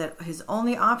told him that his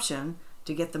only option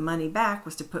to get the money back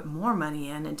was to put more money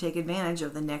in and take advantage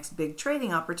of the next big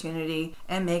trading opportunity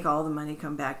and make all the money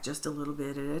come back just a little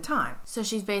bit at a time. So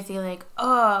she's basically like,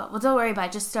 oh, well, don't worry about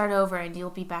it. Just start over and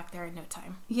you'll be back there in no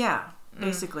time. Yeah.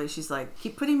 Basically, she's like,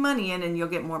 keep putting money in and you'll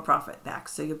get more profit back,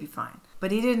 so you'll be fine.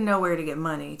 But he didn't know where to get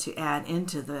money to add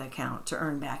into the account to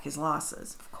earn back his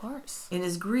losses. Of course. In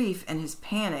his grief and his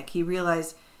panic, he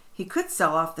realized he could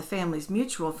sell off the family's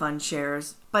mutual fund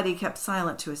shares, but he kept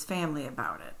silent to his family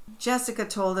about it. Jessica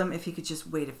told him if he could just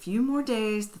wait a few more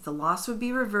days, that the loss would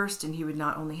be reversed and he would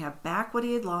not only have back what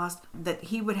he had lost, that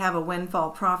he would have a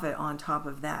windfall profit on top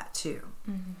of that too.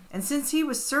 And since he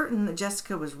was certain that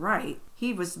Jessica was right,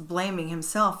 he was blaming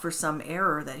himself for some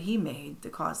error that he made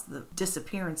that caused the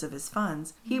disappearance of his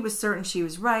funds. He was certain she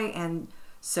was right, and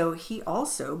so he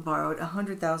also borrowed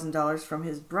 $100,000 from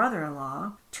his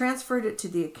brother-in-law, transferred it to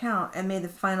the account, and made the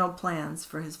final plans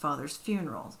for his father's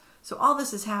funerals. So all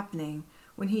this is happening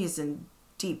when he is in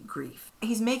deep grief.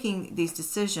 He's making these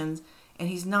decisions, and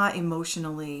he's not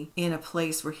emotionally in a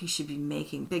place where he should be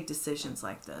making big decisions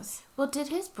like this. Well, did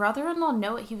his brother-in-law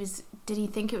know what he was... Did he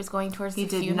think it was going towards the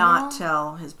funeral? He did not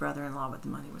tell his brother-in-law what the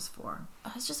money was for.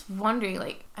 I was just wondering,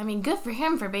 like, I mean, good for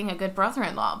him for being a good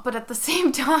brother-in-law, but at the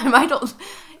same time, I don't...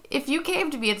 If you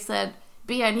came to me and said,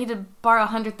 B, I need to borrow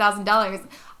 $100,000,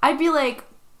 I'd be like,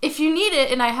 if you need it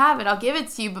and I have it, I'll give it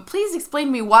to you, but please explain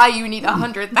to me why you need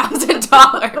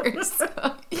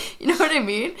 $100,000. You know what I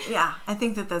mean? Yeah, I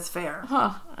think that that's fair.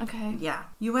 Huh, okay. Yeah.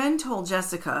 Yuen told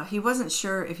Jessica he wasn't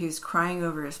sure if he was crying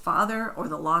over his father or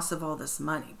the loss of all this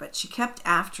money, but she kept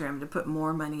after him to put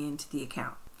more money into the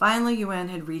account. Finally, Yuen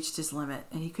had reached his limit,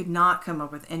 and he could not come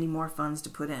up with any more funds to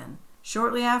put in.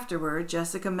 Shortly afterward,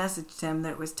 Jessica messaged him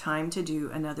that it was time to do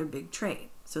another big trade.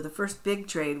 So the first big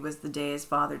trade was the day his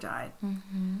father died.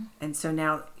 And so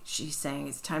now she's saying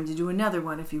it's time to do another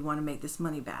one if you want to make this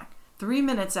money back. 3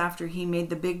 minutes after he made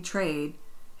the big trade,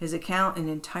 his account and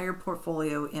entire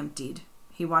portfolio emptied.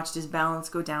 He watched his balance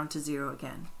go down to zero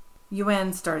again.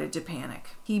 Yuen started to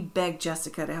panic. He begged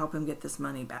Jessica to help him get this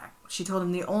money back. She told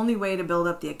him the only way to build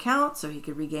up the account so he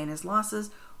could regain his losses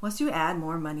was to add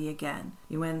more money again.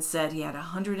 Yuen said he had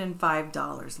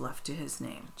 $105 left to his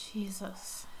name.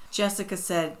 Jesus. Jessica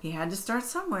said he had to start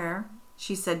somewhere.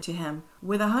 She said to him,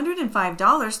 with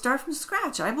 $105, start from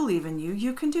scratch. I believe in you.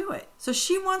 You can do it. So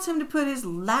she wants him to put his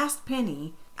last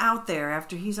penny out there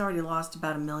after he's already lost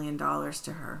about $1 million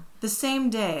to her. The same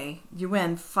day,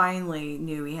 Yuen finally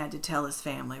knew he had to tell his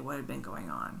family what had been going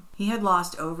on. He had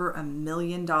lost over $1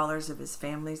 million of his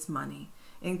family's money,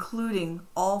 including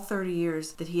all 30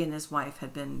 years that he and his wife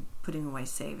had been putting away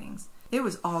savings. It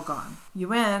was all gone.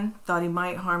 Yuen thought he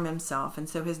might harm himself, and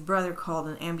so his brother called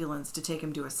an ambulance to take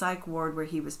him to a psych ward where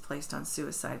he was placed on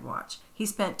suicide watch. He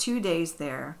spent 2 days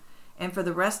there, and for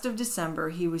the rest of December,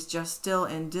 he was just still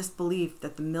in disbelief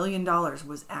that the $1 million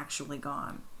was actually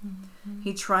gone.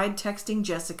 He tried texting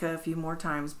Jessica a few more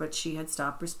times, but she had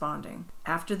stopped responding.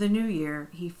 After the new year,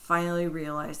 he finally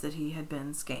realized that he had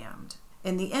been scammed.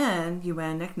 In the end,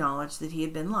 Yuen acknowledged that he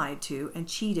had been lied to and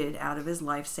cheated out of his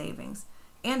life savings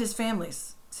and his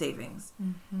family's savings.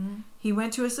 He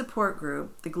went to a support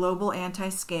group, the Global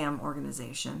Anti-Scam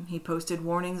Organization. He posted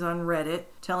warnings on Reddit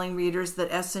telling readers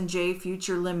that S&J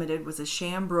Future Limited was a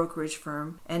sham brokerage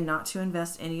firm and not to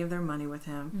invest any of their money with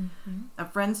him. A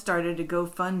friend started a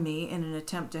GoFundMe in an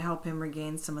attempt to help him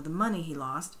regain some of the money he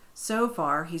lost. So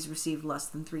far, he's received less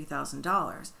than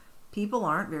 $3,000. People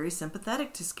aren't very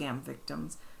sympathetic to scam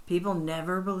victims. People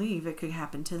never believe it could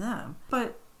happen to them.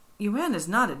 But Yuen is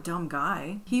not a dumb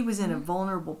guy. He was in a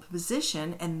vulnerable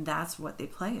position, and that's what they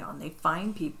play on. They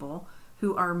find people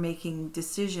who are making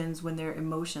decisions when their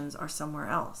emotions are somewhere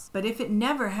else. But if it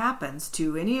never happens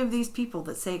to any of these people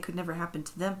that say it could never happen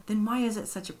to them, then why is it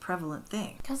such a prevalent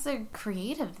thing? Because they're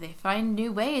creative. They find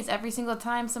new ways. Every single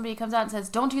time somebody comes out and says,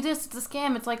 don't do this, it's a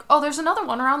scam, it's like, oh, there's another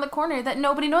one around the corner that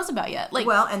nobody knows about yet. Like,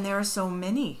 well, and there are so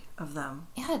many of them.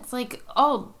 Yeah, it's like,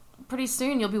 oh, pretty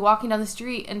soon you'll be walking down the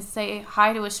street and say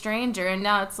hi to a stranger, and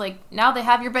now it's like, now they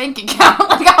have your bank account.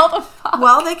 Like, how the fuck?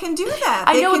 Well, they can do that.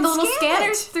 I They know, with can the little scan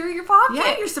scanners it. through your pocket.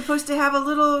 Yeah, you're supposed to have a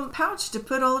little pouch to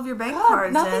put all of your bank God,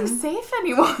 cards nothing's in. safe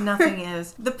anymore. Nothing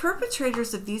is. The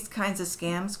perpetrators of these kinds of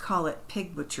scams call it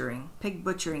pig butchering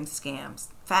scams.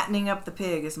 Fattening up the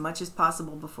pig as much as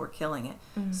possible before killing it.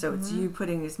 Mm-hmm. So it's you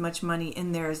putting as much money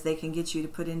in there as they can get you to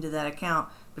put into that account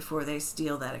before they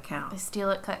steal that account. They steal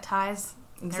it, cut ties.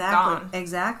 Exactly.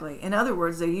 Exactly. In other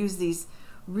words, they use these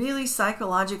really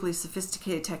psychologically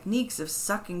sophisticated techniques of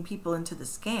sucking people into the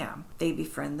scam. They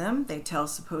befriend them, they tell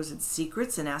supposed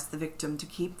secrets and ask the victim to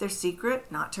keep their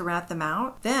secret, not to rat them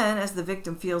out. Then, as the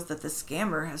victim feels that the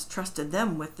scammer has trusted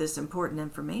them with this important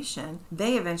information,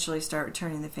 they eventually start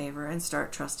returning the favor and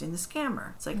start trusting the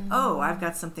scammer. It's like, oh, I've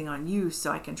got something on you,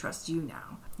 so I can trust you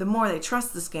now. The more they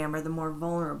trust the scammer, the more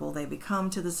vulnerable they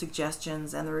become to the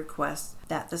suggestions and the requests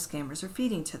that the scammers are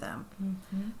feeding to them.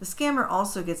 Mm-hmm. The scammer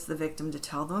also gets the victim to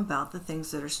tell them about the things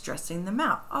that are stressing them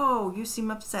out. Oh, you seem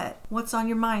upset. What's on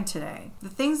your mind today? The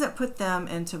things that put them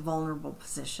into vulnerable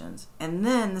positions. And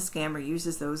then the scammer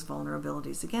uses those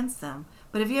vulnerabilities against them.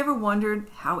 But have you ever wondered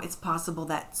how it's possible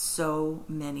that so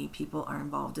many people are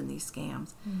involved in these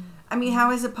scams? I mean, how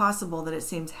is it possible that it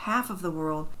seems half of the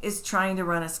world is trying to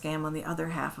run a scam on the other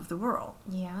half of the world?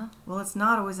 Yeah. Well, it's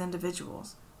not always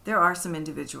individuals. There are some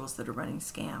individuals that are running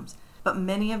scams, but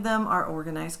many of them are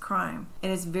organized crime.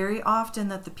 And it's very often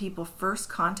that the people first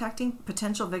contacting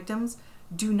potential victims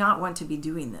do not want to be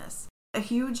doing this. A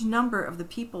huge number of the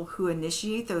people who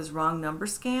initiate those wrong number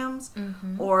scams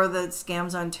or the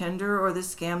scams on Tinder or the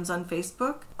scams on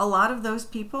Facebook, a lot of those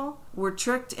people were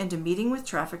tricked into meeting with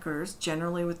traffickers,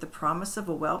 generally with the promise of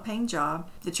a well-paying job.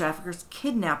 The traffickers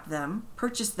kidnap them,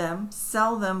 purchase them,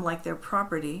 sell them like their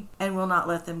property, and will not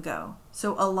let them go.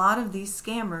 So a lot of these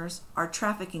scammers are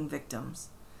trafficking victims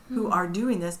who are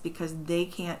doing this because they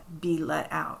can't be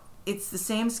let out. It's the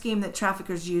same scheme that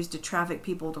traffickers use to traffic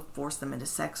people to force them into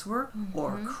sex work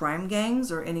or crime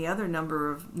gangs or any other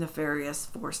number of nefarious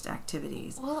forced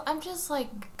activities. Well, I'm just like,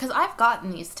 because I've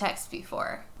gotten these texts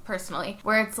before, personally,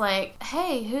 where it's like,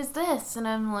 hey, who's this? And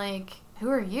I'm like,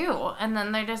 who are you? And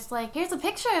then they're just like, here's a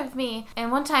picture of me.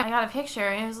 And one time I got a picture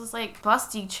and it was this like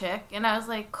busty chick. And I was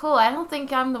like, cool, I don't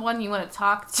think I'm the one you want to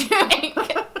talk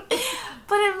to.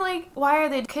 But I'm like, why are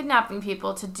they kidnapping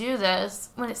people to do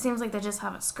this when it seems like they just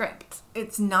have a script?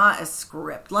 It's not a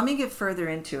script. Let me get further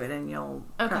into it and you'll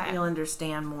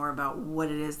understand more about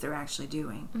what it is they're actually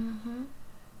doing. Mm-hmm.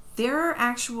 There are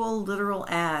actual literal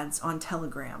ads on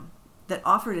Telegram that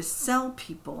offer to sell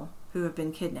people who have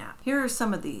been kidnapped. Here are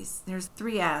some of these. There's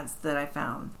 3 ads that I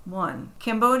found. 1.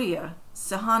 Cambodia,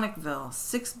 Sihanoukville,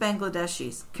 6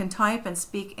 Bangladeshis can type and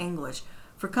speak English.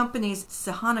 For companies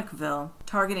Sihanoukville,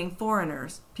 targeting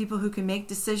foreigners, people who can make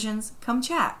decisions, come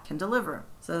chat, can deliver.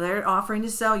 So they're offering to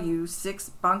sell you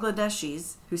 6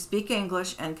 Bangladeshis who speak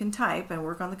English and can type and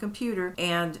work on the computer,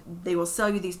 and they will sell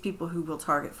you these people who will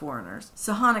target foreigners.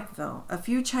 Sihanoukville, a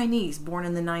few Chinese born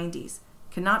in the 90s,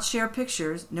 cannot share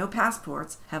pictures, no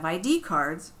passports, have ID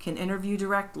cards, can interview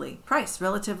directly. Price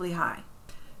relatively high.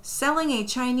 Selling a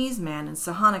Chinese man in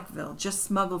Sihanoukville, just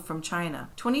smuggled from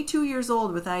China. 22 years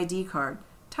old with ID card.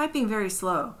 Typing very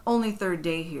slow. Only 3rd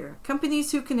day here.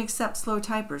 Companies who can accept slow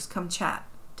typers come chat.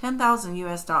 $10,000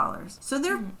 US. So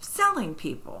they're selling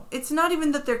people. It's not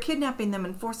even that they're kidnapping them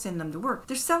and forcing them to work.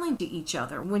 They're selling to each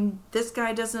other. When this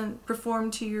guy doesn't perform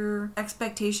to your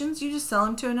expectations, you just sell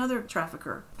him to another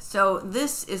trafficker. So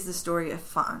this is the story of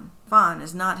Fan. Fan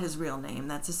is not his real name.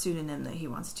 That's a pseudonym that he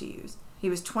wants to use. He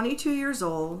was 22 years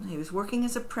old. He was working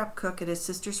as a prep cook at his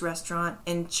sister's restaurant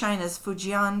in China's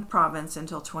Fujian province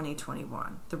until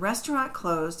 2021. The restaurant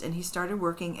closed and he started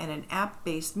working at an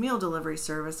app-based meal delivery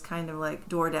service, kind of like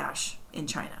DoorDash in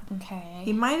China. Okay.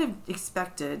 He might have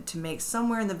expected to make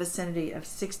somewhere in the vicinity of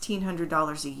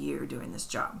 $1,600 a year doing this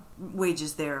job.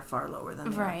 Wages there are far lower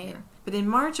than they are here. But in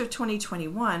March of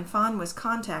 2021, Fan was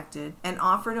contacted and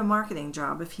offered a marketing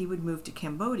job if he would move to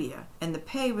Cambodia, and the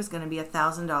pay was going to be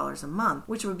 $1,000 a month,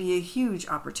 which would be a huge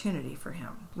opportunity for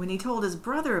him. When he told his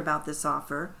brother about this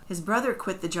offer, his brother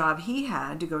quit the job he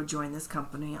had to go join this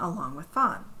company along with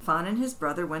Fan. Fan and his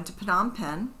brother went to Phnom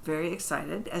Penh, very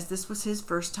excited, as this was his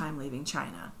first time leaving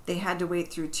China. They had to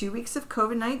wait through 2 weeks of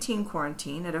COVID-19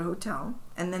 quarantine at a hotel,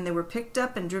 and then they were picked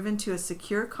up and driven to a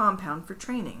secure compound for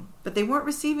training. But they weren't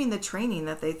receiving the training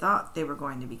that they thought they were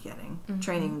going to be getting,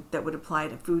 training that would apply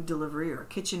to food delivery or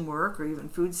kitchen work or even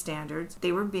food standards.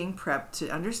 They were being prepped to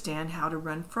understand how to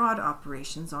run fraud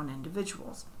operations on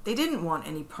individuals. They didn't want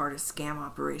any part of scam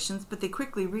operations, but they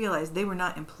quickly realized they were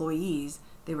not employees,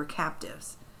 they were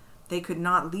captives. They could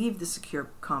not leave the secure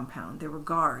compound. There were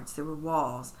guards, there were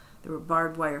walls, there were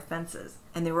barbed wire fences,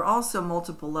 and there were also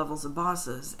multiple levels of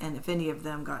bosses, and if any of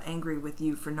them got angry with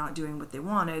you for not doing what they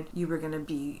wanted, you were going to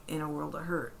be in a world of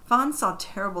hurt. Fawn saw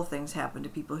terrible things happen to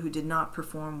people who did not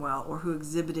perform well or who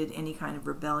exhibited any kind of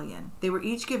rebellion. They were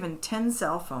each given 10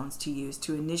 cell phones to use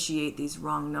to initiate these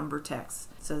wrong number texts.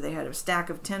 So they had a stack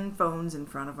of 10 phones in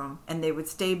front of them, and they would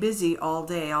stay busy all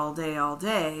day,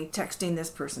 texting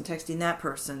this person, texting that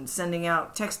person, sending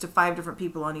out text to 5 different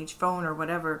people on each phone or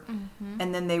whatever,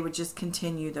 and then they would just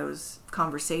continue those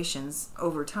conversations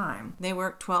over time. They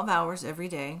worked 12 hours every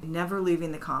day, never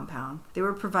leaving the compound. They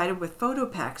were provided with photo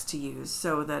packs to use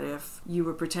so that if you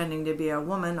were pretending to be a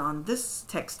woman on this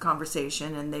text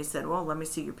conversation and they said, well, let me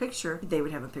see your picture, they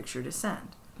would have a picture to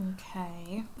send.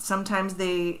 Okay. Sometimes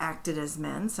they acted as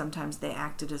men, sometimes they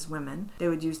acted as women. They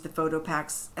would use the photo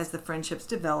packs as the friendships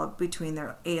developed between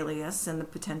their alias and the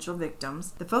potential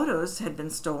victims. The photos had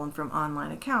been stolen from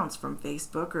online accounts from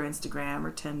Facebook or Instagram or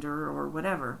Tinder or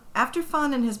whatever. After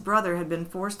Fawn and his brother had been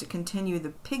forced to continue the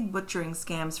pig butchering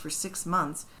scams for 6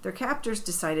 months, their captors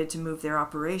decided to move their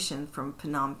operation from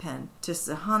Phnom Penh to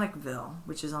Sihanoukville,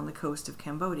 which is on the coast of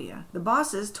Cambodia. The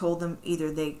bosses told them either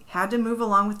they had to move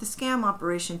along with the scam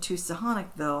operation to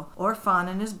Sihanoukville, or Fawn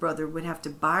and his brother would have to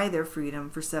buy their freedom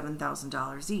for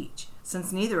 $7,000 each.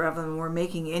 Since neither of them were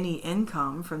making any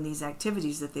income from these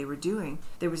activities that they were doing,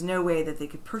 there was no way that they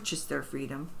could purchase their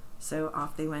freedom, so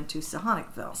off they went to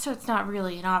Sihanoukville. So it's not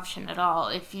really an option at all.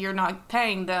 If you're not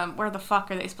paying them, where the fuck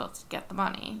are they supposed to get the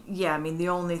money? Yeah, I mean, the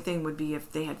only thing would be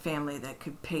if they had family that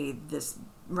could pay this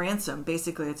ransom.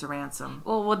 Basically, it's a ransom.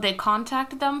 Well, would they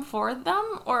contact them for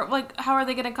them? Or, like, how are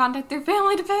they going to contact their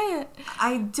family to pay it?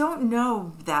 I don't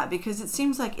know that, because it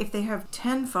seems like if they have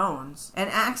 10 phones and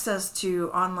access to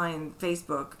online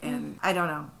Facebook, and I don't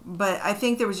know. But I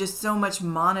think there was just so much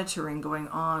monitoring going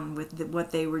on with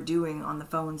what they were doing on the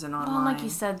phones and online. Well, like you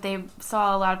said, they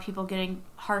saw a lot of people getting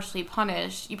harshly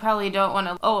punished. You probably don't want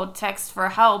to, text for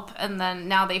help, and then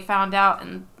now they found out,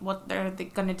 and what they're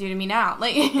going to do to me now.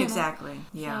 Like, exactly.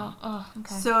 Yeah.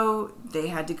 Okay. So they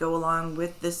had to go along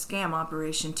with this scam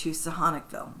operation to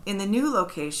Sihanoukville. In the new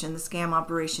location, the scam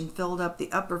operation filled up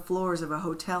the upper floors of a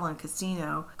hotel and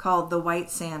casino called the White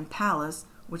Sand Palace,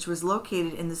 which was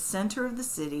located in the center of the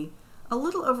city, a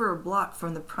little over a block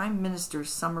from the Prime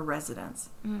Minister's summer residence.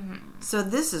 So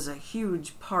this is a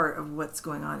huge part of what's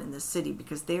going on in the city,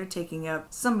 because they're taking up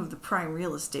some of the prime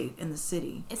real estate in the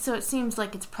city. So it seems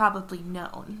like it's probably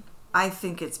known. I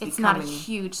think it's not a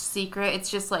huge secret.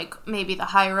 It's just like maybe the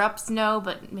higher-ups know,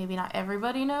 but maybe not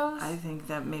everybody knows. I think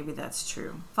that maybe that's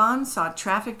true. Fawn saw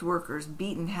trafficked workers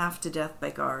beaten half to death by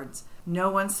guards. No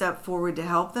one stepped forward to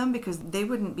help them because they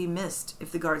wouldn't be missed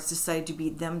if the guards decided to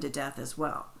beat them to death as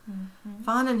well.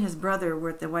 Fawn and his brother were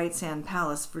at the White Sand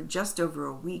Palace for just over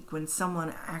a week when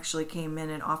someone actually came in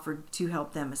and offered to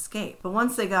help them escape. But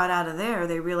once they got out of there,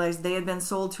 they realized they had been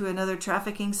sold to another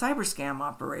trafficking cyber scam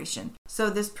operation. So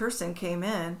this person came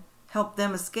in, helped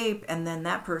them escape, and then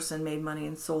that person made money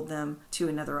and sold them to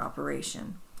another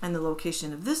operation. And the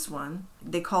location of this one,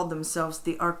 they called themselves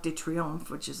the Arc de Triomphe,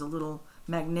 which is a little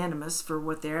magnanimous for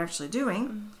what they're actually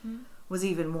doing, was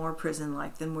even more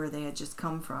prison-like than where they had just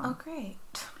come from. Oh, great.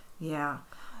 Yeah.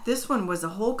 This one was a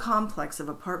whole complex of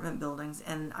apartment buildings,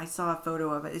 and I saw a photo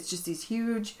of it. It's just these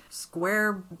huge,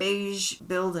 square, beige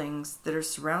buildings that are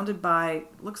surrounded by,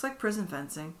 looks like prison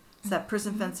fencing. It's that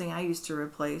prison fencing I used to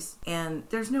replace. And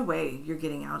there's no way you're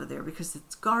getting out of there because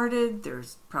it's guarded.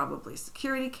 There's probably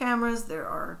security cameras. There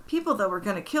are people that were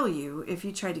going to kill you if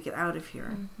you tried to get out of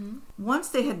here. Once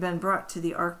they had been brought to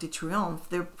the Arc de Triomphe,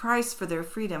 their price for their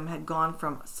freedom had gone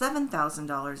from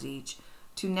 $7,000 each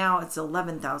to now it's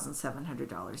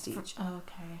 $11,700 each.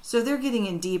 Okay. So they're getting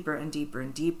in deeper and deeper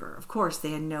and deeper. Of course,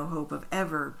 they had no hope of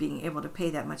ever being able to pay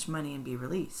that much money and be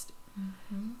released.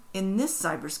 In this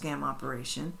cyber scam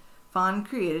operation, Fawn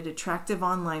created attractive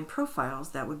online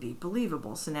profiles that would be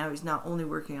believable. So now he's not only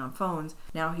working on phones,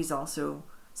 now he's also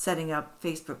setting up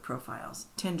Facebook profiles,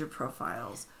 Tinder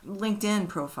profiles, LinkedIn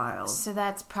profiles. So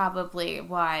that's probably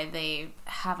why they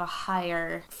have a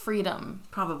higher freedom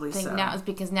Probably thing so. now, is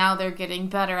because now they're getting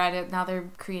better at it. Now they're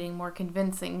creating more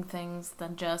convincing things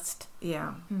than just...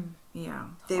 Yeah. Yeah.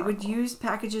 They would use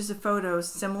packages of photos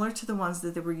similar to the ones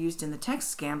that were used in the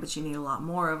text scam, but you need a lot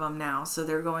more of them now. So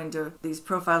they're going to these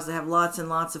profiles that have lots and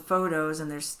lots of photos,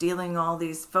 and they're stealing all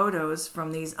these photos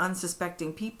from these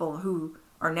unsuspecting people who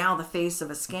are now the face of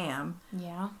a scam.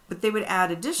 Yeah. But they would add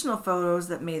additional photos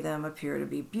that made them appear to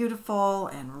be beautiful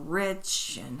and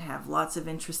rich and have lots of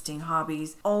interesting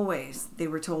hobbies. Always, they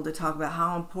were told to talk about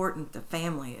how important the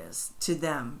family is to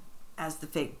them as the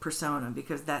fake persona,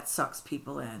 because that sucks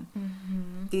people in.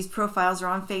 Mm-hmm. These profiles are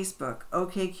on Facebook,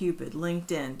 OkCupid,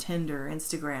 LinkedIn, Tinder,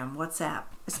 Instagram, WhatsApp.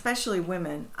 Especially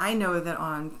women. I know that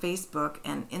on Facebook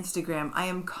and Instagram, I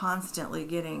am constantly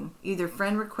getting either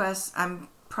friend requests. I'm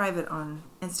private on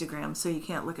Instagram, so you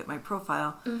can't look at my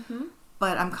profile. Mm-hmm.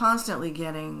 But I'm constantly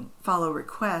getting follow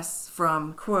requests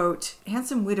from, quote,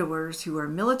 handsome widowers who are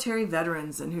military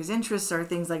veterans and whose interests are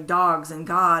things like dogs and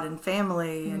God and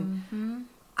family. And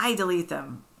I delete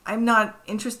them. I'm not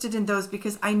interested in those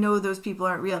because I know those people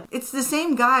aren't real. It's the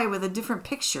same guy with a different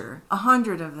picture.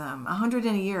 100 of them. 100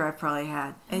 in a year I've probably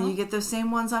had. And you get those same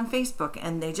ones on Facebook.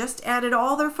 And they just added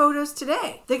all their photos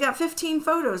today. They got 15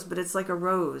 photos, but it's like a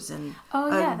rose and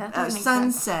that a does make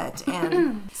sunset.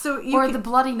 And so you or the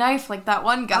bloody knife, like that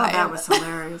one guy. Oh, that was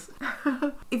hilarious.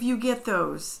 If you get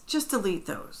those, just delete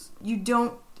those. You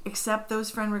don't accept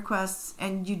those friend requests,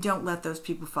 and you don't let those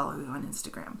people follow you on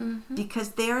Instagram because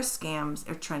they are scams.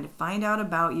 They're trying to find out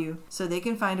about you so they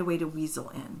can find a way to weasel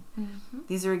in.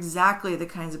 These are exactly the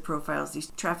kinds of profiles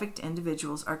these trafficked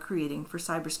individuals are creating for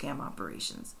cyber scam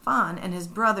operations. Fawn and his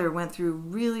brother went through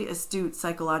really astute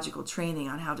psychological training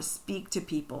on how to speak to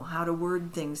people, how to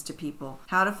word things to people,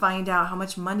 how to find out how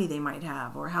much money they might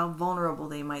have or how vulnerable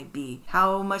they might be,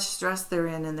 how much stress they're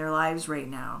in their lives right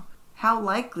now. How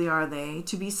likely are they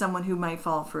to be someone who might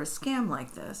fall for a scam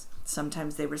like this?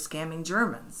 Sometimes they were scamming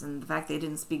Germans, and the fact they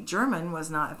didn't speak German was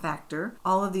not a factor.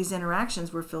 All of these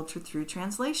interactions were filtered through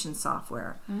translation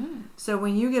software. So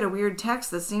when you get a weird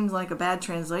text that seems like a bad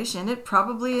translation, it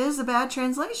probably is a bad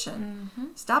translation.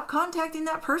 Stop contacting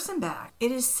that person back.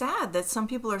 It is sad that some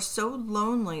people are so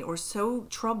lonely or so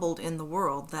troubled in the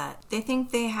world that they think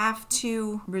they have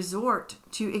to Resort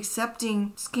to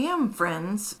accepting scam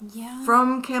friends Yeah.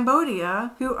 from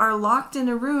Cambodia who are locked in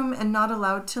a room and not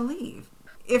allowed to leave.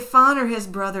 If Fawn or his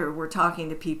brother were talking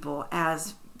to people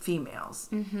as females,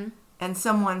 and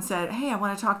someone said, hey, I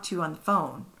want to talk to you on the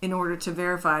phone in order to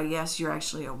verify, yes, you're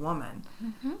actually a woman,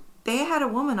 they had a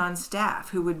woman on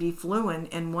staff who would be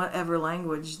fluent in whatever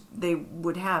language they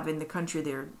would have in the country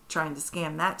they're trying to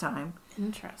scam that time.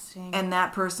 Interesting. And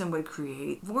that person would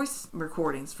create voice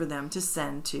recordings for them to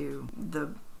send to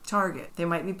the target. They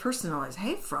might be personalized.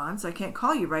 Hey, Franz, I can't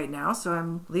call you right now, so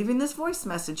I'm leaving this voice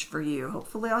message for you.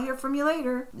 Hopefully I'll hear from you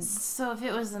later. So if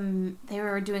it was they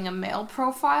were doing a male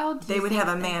profile, They would have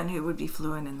a man who would be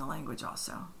fluent in the language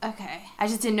also. Okay. I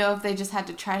just didn't know if they just had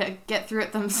to try to get through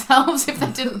it themselves if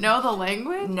they didn't know the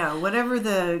language. No, whatever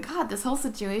the... God, this whole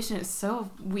situation is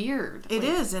so weird. It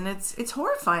is, and it's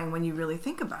horrifying when you really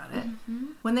think about it.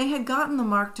 When they had gotten the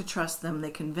mark to trust them,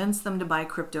 they convinced them to buy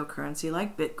cryptocurrency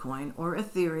like Bitcoin or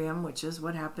Ethereum, which is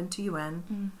what happened to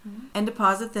UN, and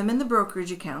deposit them in the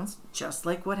brokerage accounts, just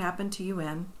like what happened to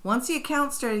UN. Once the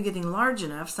accounts started getting large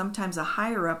enough, sometimes a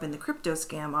higher up in the crypto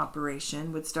scam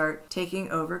operation would start taking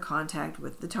over contact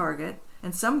with the target.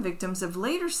 And some victims have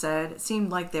later said it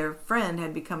seemed like their friend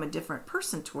had become a different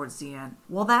person towards the end.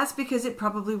 Well, that's because it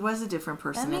probably was a different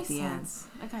person That at makes the sense.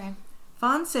 Okay.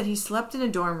 Fawn said he slept in a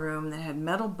dorm room that had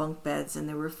metal bunk beds, and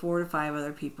there were 4 to 5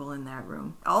 other people in that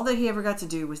room. All that he ever got to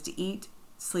do was to eat,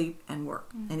 sleep, and work.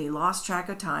 And he lost track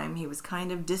of time. He was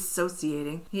kind of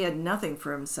dissociating. He had nothing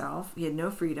for himself. He had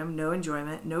no freedom, no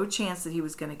enjoyment, no chance that he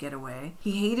was going to get away.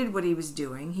 He hated what he was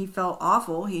doing. He felt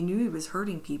awful. He knew he was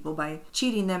hurting people by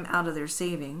cheating them out of their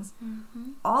savings.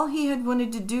 All he had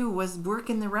wanted to do was work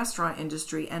in the restaurant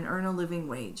industry and earn a living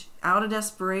wage. Out of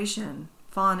desperation,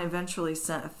 Fawn eventually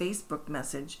sent a Facebook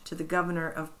message to the governor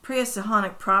of Praia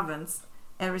province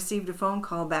and received a phone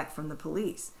call back from the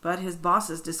police. But his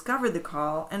bosses discovered the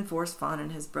call and forced Fawn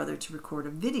and his brother to record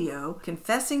a video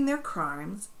confessing their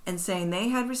crimes and saying they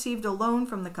had received a loan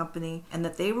from the company and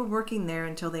that they were working there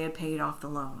until they had paid off the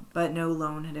loan. But no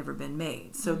loan had ever been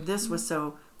made. So this was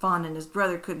so Fawn and his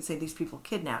brother couldn't say these people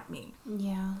kidnapped me.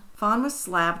 Yeah. Fawn was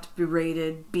slapped,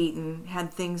 berated, beaten,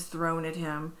 had things thrown at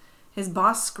him. His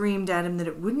boss screamed at him that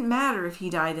it wouldn't matter if he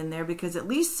died in there because at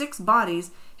least 6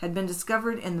 bodies had been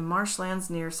discovered in the marshlands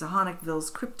near Sahanoukville's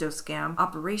crypto scam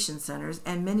operation centers,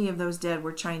 and many of those dead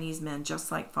were Chinese men,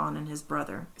 just like Fawn and his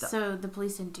brother. So the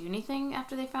police didn't do anything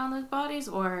after they found those bodies,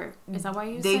 or is that why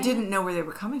you They saying? didn't know where they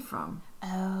were coming from.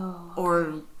 Oh.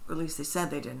 Or at least they said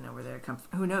they didn't know where they had come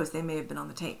from. Who knows? They may have been on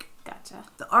the take. Gotcha.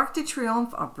 The Arc de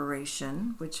Triomphe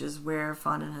operation, which is where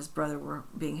Fawn and his brother were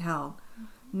being held,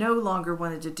 no longer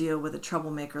wanted to deal with a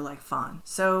troublemaker like Fawn.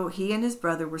 So he and his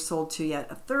brother were sold to yet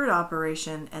a third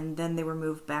operation, and then they were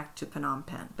moved back to Phnom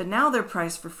Penh. But now their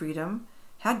price for freedom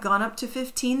had gone up to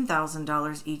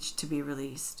 $15,000 each to be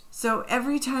released. So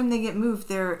every time they get moved,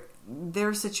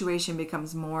 their situation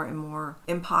becomes more and more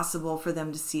impossible for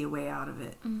them to see a way out of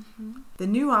it. The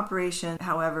new operation,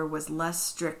 however, was less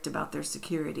strict about their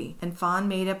security, and Fawn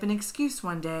made up an excuse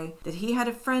one day that he had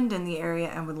a friend in the area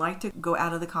and would like to go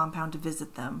out of the compound to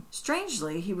visit them.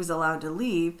 Strangely, he was allowed to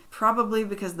leave, probably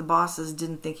because the bosses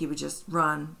didn't think he would just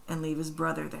run and leave his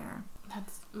brother there.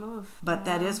 That's move. But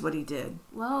that is what he did.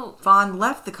 Whoa. Fawn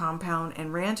left the compound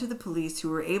and ran to the police, who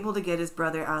were able to get his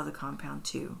brother out of the compound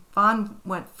too. Fawn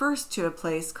went first to a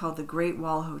place called the Great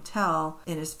Wall Hotel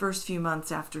in his first few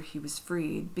months after he was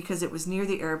freed, because it was near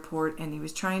the airport and he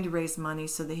was trying to raise money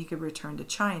so that he could return to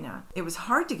China. It was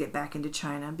hard to get back into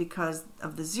China because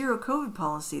of the zero COVID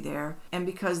policy there, and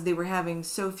because they were having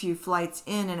so few flights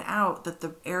in and out that the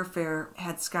airfare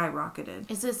had skyrocketed.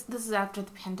 This is after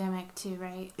the pandemic too,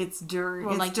 right? It's during,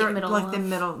 Well, it's like during, the middle like of-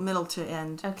 the middle to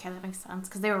end. Okay, that makes sense,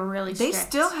 because they were really They strict.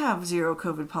 still have zero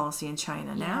COVID policy in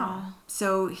China now. Yeah.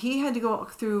 So he had to go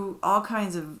through all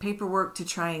kinds of paperwork to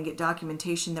try and get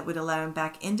documentation that would allow him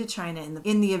back into China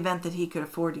in the event that he could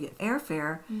afford to get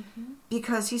airfare,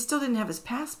 because he still didn't have his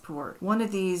passport. One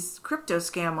of these crypto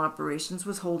scam operations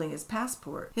was holding his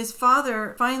passport. His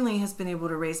father finally has been able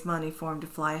to raise money for him to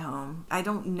fly home. I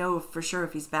don't know for sure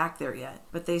if he's back there yet,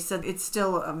 but they said it's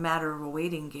still a matter of a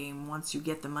waiting game once you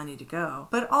get the money to go.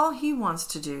 But all Fawn wants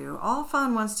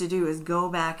to do is go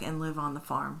back and live on the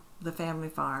farm. The family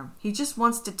farm. He just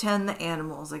wants to tend the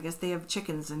animals. I guess they have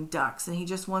chickens and ducks, and he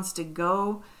just wants to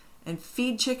go and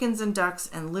feed chickens and ducks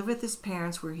and live with his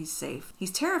parents where he's safe.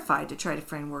 He's terrified to try to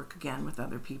find work again with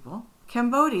other people.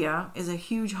 Cambodia is a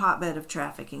huge hotbed of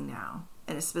trafficking now,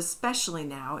 and especially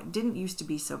now. It didn't used to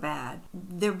be so bad.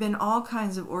 There have been all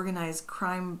kinds of organized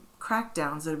crime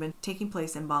crackdowns that have been taking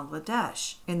place in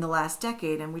Bangladesh in the last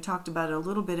decade, and we talked about it a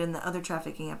little bit in the other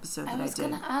trafficking episode that I did. I was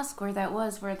going to ask where that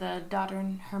was, where the daughter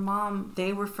and her mom...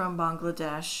 They were from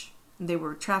Bangladesh. They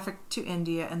were trafficked to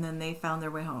India, and then they found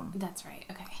their way home. That's right,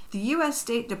 okay. The U.S.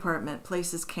 State Department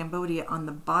places Cambodia on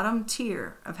the bottom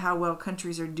tier of how well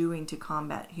countries are doing to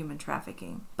combat human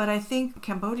trafficking. But I think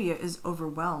Cambodia is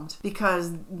overwhelmed,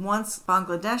 because once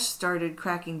Bangladesh started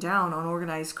cracking down on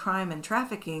organized crime and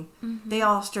trafficking, they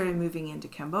all started moving into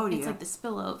Cambodia. It's like the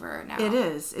spillover now. It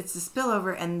is. It's the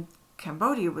spillover, and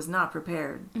Cambodia was not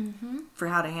prepared for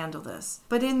how to handle this.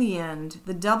 But in the end,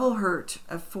 the double hurt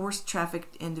of forced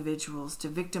trafficked individuals to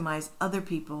victimize other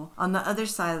people on the other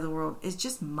side of the world is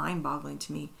just mind-boggling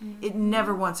to me. It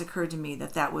never once occurred to me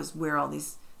that that was where all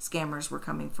these scammers were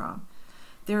coming from.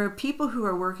 There are people who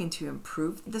are working to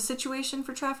improve the situation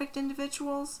for trafficked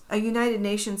individuals. A United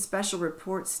Nations special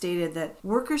report stated that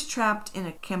workers trapped in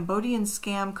a Cambodian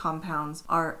scam compounds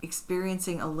are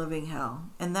experiencing a living hell.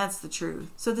 And that's the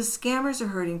truth. So the scammers are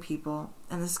hurting people,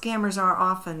 and the scammers are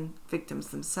often victims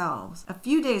themselves. A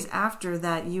few days after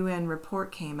that UN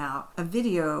report came out, a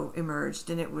video emerged,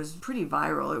 and it was pretty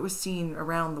viral. It was seen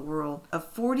around the world,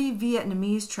 of 40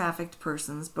 Vietnamese trafficked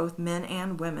persons, both men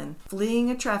and women, fleeing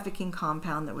a trafficking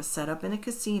compound that was set up in a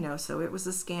casino, so it was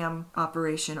a scam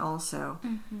operation also,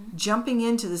 jumping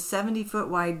into the 70-foot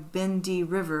wide Ben Di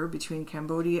River between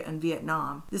Cambodia and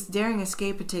Vietnam. This daring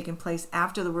escape had taken place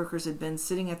after the workers had been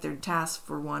sitting at their tasks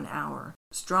for 1 hour.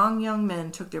 Strong young men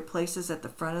took their places at the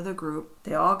front of the group.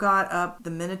 They all got up,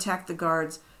 the men attacked the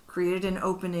guards, created an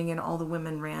opening, and all the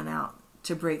women ran out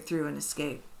to break through and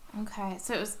escape. Okay,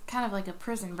 so it was kind of like a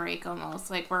prison break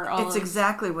almost, like where all It's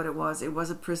exactly what it was. It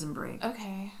was a prison break.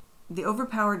 Okay. The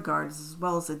overpowered guards, as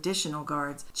well as additional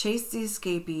guards, chased the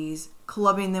escapees,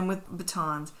 clubbing them with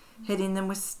batons, hitting them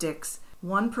with sticks.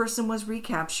 One person was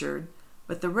recaptured,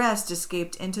 but the rest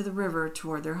escaped into the river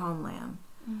toward their homeland.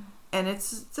 And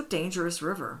it's a dangerous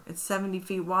river. It's 70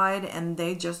 feet wide, and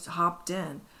they just hopped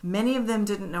in. Many of them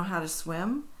didn't know how to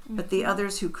swim, but the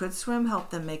others who could swim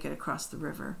helped them make it across the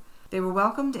river. They were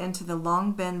welcomed into the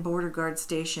Long Ben Border Guard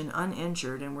Station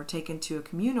uninjured and were taken to a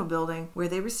communal building where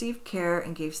they received care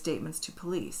and gave statements to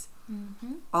police.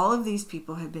 All of these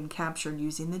people had been captured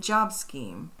using the job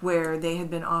scheme, where they had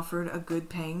been offered a good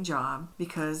paying job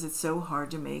because it's so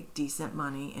hard to make decent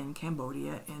money in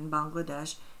Cambodia, in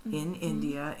Bangladesh, in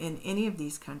India, in any of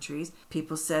these countries.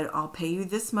 People said, I'll pay you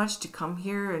this much to come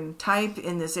here and type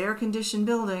in this air-conditioned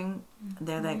building.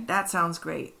 They're like, that sounds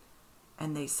great.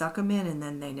 And they suck them in, and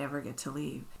then they never get to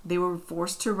leave. They were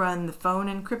forced to run the phone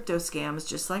and crypto scams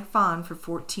just like Fawn for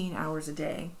 14 hours a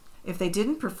day. If they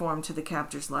didn't perform to the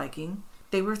captor's liking,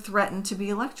 they were threatened to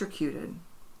be electrocuted.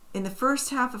 In the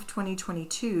first half of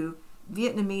 2022,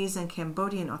 Vietnamese and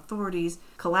Cambodian authorities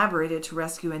collaborated to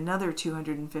rescue another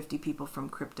 250 people from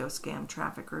crypto scam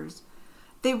traffickers.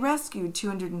 They rescued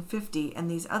 250, and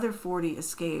these other 40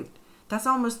 escaped. That's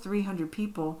almost 300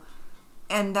 people,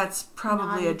 and that's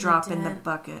probably a drop in the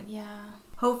bucket. Yeah.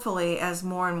 Hopefully, as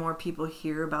more and more people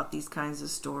hear about these kinds of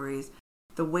stories,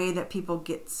 the way that people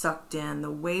get sucked in,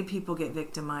 the way people get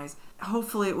victimized,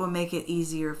 hopefully it will make it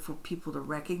easier for people to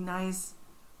recognize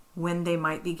when they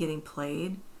might be getting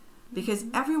played. Because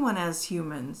everyone as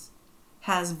humans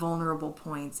has vulnerable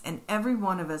points, and every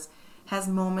one of us has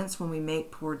moments when we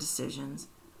make poor decisions.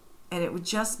 And it would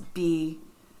just be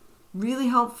really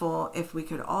helpful if we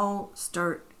could all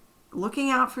start looking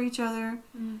out for each other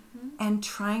and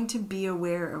trying to be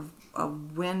aware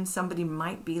of when somebody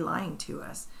might be lying to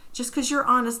us. Just because you're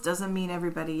honest doesn't mean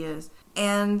everybody is.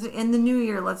 And in the new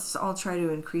year, let's all try to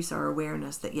increase our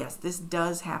awareness that yes, this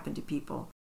does happen to people.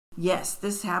 Yes,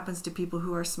 this happens to people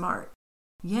who are smart.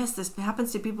 Yes, this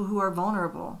happens to people who are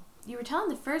vulnerable. You were telling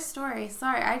the first story.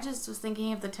 Sorry, I just was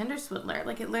thinking of the Tinder swindler.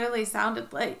 Like, it literally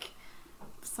sounded like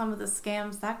some of the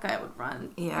scams that guy would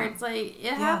run. Yeah. Where it's like,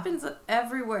 it happens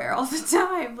everywhere all the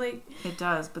time. Like, it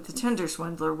does, but the Tinder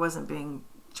swindler wasn't being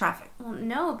trafficked. Well,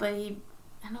 no, but I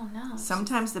don't know.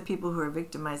 Sometimes the people who are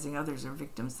victimizing others are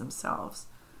victims themselves.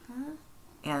 Huh?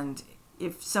 And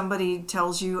if somebody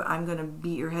tells you, I'm going to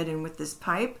beat your head in with this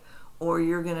pipe, or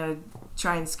you're going to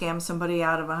try and scam somebody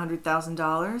out of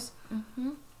 $100,000,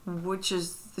 which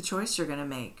is the choice you're going to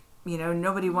make? You know,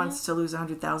 nobody wants to lose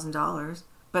 $100,000,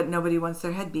 but nobody wants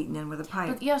their head beaten in with a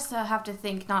pipe. But you also have to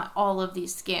think not all of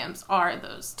these scams are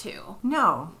those two.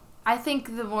 No. I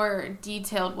think the more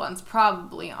detailed ones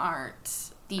probably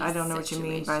aren't these I don't know what you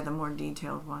mean situations. by the more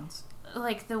detailed ones.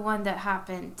 Like the one that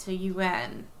happened to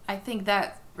UN, I think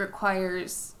that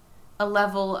requires a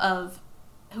level of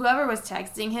whoever was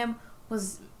texting him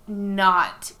was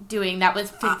not doing that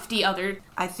with 50 other.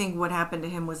 I think what happened to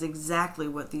him was exactly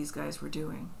what these guys were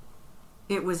doing.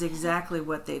 It was exactly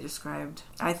what they described.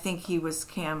 I think he was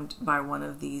scammed by one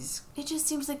of these. It just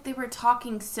seems like they were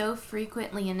talking so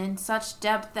frequently and in such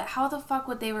depth that how the fuck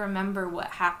would they remember what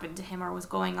happened to him or was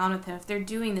going on with him if they're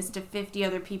doing this to 50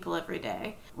 other people every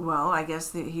day? Well, I guess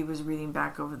that he was reading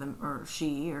back over them, or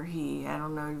she, or he. I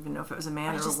don't know even know if it was a man or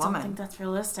a woman. I just don't think that's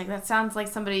realistic. That sounds like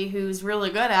somebody who's really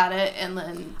good at it, and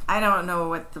then I don't know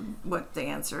what the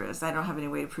answer is. I don't have any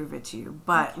way to prove it to you.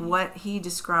 But what he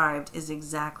described is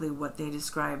exactly what they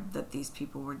described that these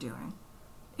people were doing.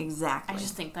 Exactly. I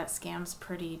just think that scam's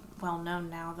pretty well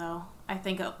known now, though. I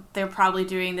think they're probably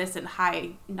doing this in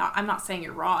high... I'm not saying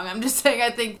you're wrong. I'm just saying I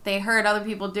think they heard other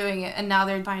people doing it, and now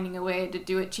they're finding a way to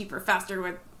do it cheaper, faster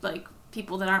with, like,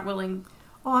 people that aren't willing...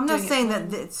 Oh, I'm not saying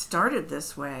that it started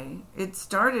this way. It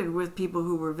started with people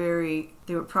who were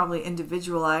they were probably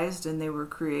individualized and they were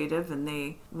creative and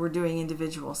they were doing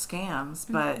individual scams.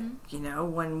 But, you know,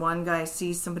 when one guy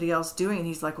sees somebody else doing it,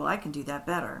 he's like, well, I can do that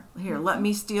better. Here, let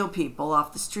me steal people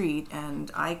off the street and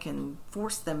I can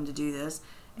force them to do this.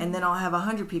 And then I'll have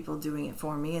 100 people doing it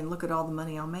for me and look at all the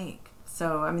money I'll make.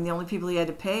 So, I mean, the only people he had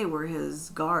to pay were his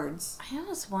guards. I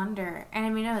almost wonder, and I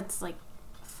mean, it's like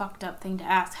fucked up thing to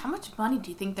ask, how much money do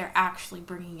you think they're actually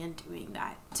bringing in doing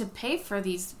that to pay for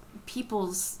these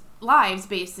people's lives,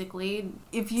 basically?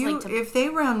 If they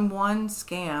run one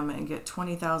scam and get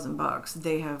 $20,000,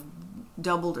 they have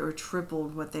doubled or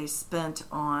tripled what they spent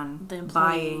on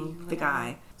buying the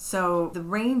guy. So the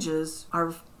ranges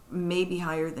are maybe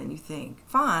higher than you think.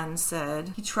 Fawn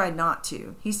said he tried not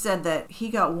to. He said that he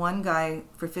got one guy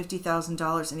for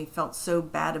 $50,000 and he felt so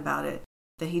bad about it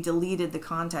that he deleted the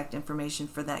contact information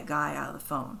for that guy out of the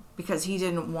phone because he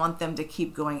didn't want them to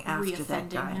keep going after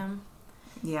that guy. Him.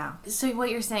 Yeah. So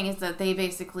what you're saying is that they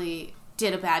basically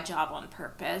did a bad job on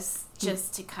purpose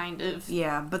just to kind of...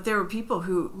 Yeah, but there were people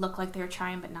who... look like they were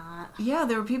trying but not. Yeah,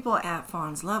 there were people at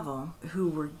Fawn's level who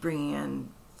were bringing in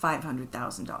 $500,000,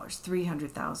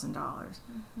 $300,000.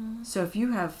 So if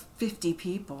you have 50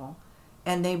 people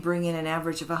and they bring in an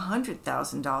average of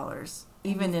 $100,000...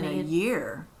 even in a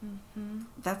year,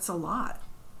 that's a lot.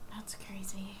 That's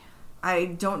crazy. I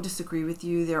don't disagree with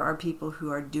you. There are people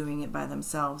who are doing it by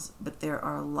themselves, but there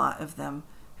are a lot of them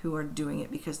who are doing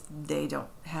it because they don't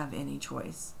have any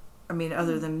choice. I mean,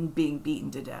 other than being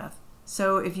beaten to death.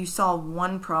 So if you solve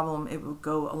one problem, it will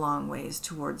go a long ways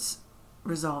towards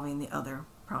resolving the other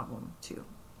problem too.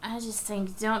 I just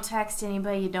think don't text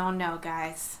anybody you don't know,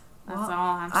 guys. That's Well,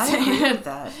 all I'm I saying. agree with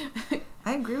that.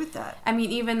 I agree with that. I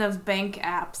mean, even those bank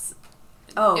apps.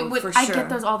 Oh, for sure. I get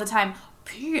those all the time.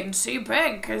 PNC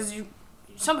Bank, because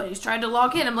somebody's trying to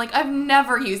log in. I'm like, I've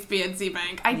never used PNC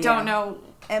Bank. I don't know.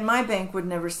 And my bank would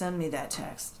never send me that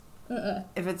text.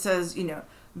 If it says,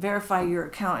 verify your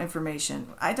account information,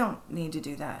 I don't need to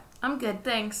do that. I'm good,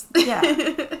 thanks. Yeah.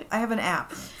 I have an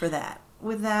app for that.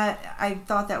 With that, I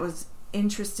thought that was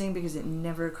interesting because it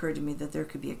never occurred to me that there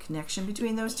could be a connection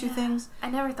between those two things. I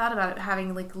never thought about it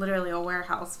having literally a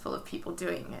warehouse full of people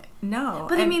doing it. No.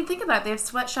 But I mean, think about it. They have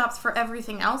sweatshops for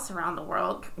everything else around the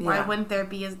world. Why Yeah. wouldn't there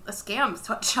be a scam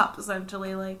sweatshop,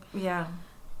 essentially? Yeah.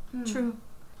 True.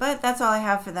 But that's all I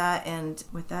have for that. And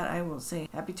with that, I will say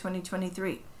happy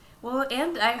 2023. Well,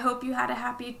 and I hope you had a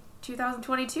happy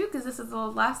 2022 because this is the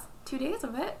last 2 days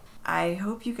of it. I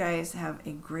hope you guys have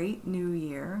a great new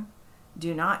year.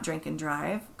 Do not drink and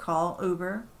drive. Call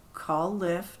Uber. Call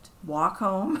Lyft. Walk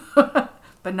home.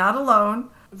 But not alone.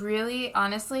 Really,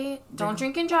 honestly, don't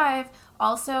drink and drive.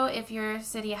 Also, if your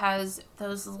city has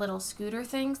those little scooter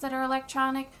things that are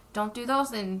electronic, don't do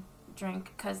those and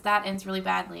drink because that ends really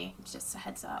badly. Just a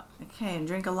heads up. Okay, and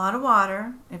drink a lot of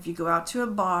water. If you go out to a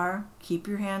bar, keep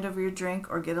your hand over your drink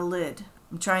or get a lid.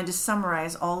 I'm trying to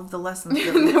summarize all of the lessons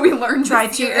that we learned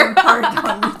tried this to year. impart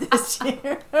on you this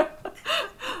year.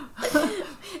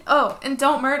 Oh, and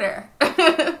don't murder.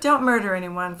 Don't murder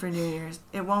anyone for New Year's.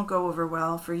 It won't go over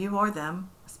well for you or them.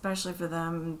 Especially for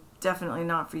them. Definitely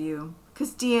not for you.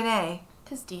 Because DNA.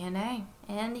 Because DNA.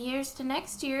 And here's to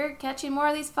next year catching more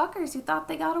of these fuckers who thought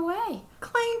they got away.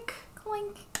 Clink.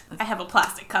 Clink. I have a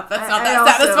plastic cup. That's I not that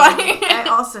also- satisfying. I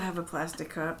also have a plastic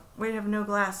cup. We have no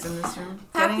glass in this room.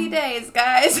 Happy days,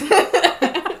 guys.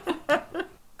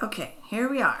 Okay, here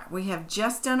we are. We have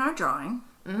just done our drawing.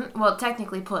 Well,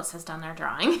 technically, Puss has done their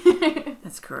drawing.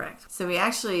 That's correct. So we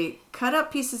actually cut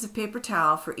up pieces of paper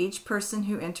towel for each person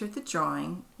who entered the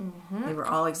drawing. They were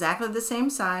all exactly the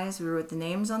same size. We wrote the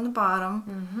names on the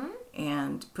bottom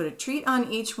and put a treat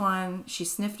on each one. She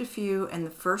sniffed a few, and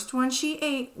the first one she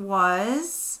ate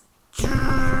was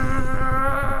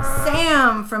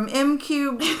Sam from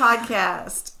MCube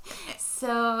Podcast.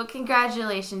 So,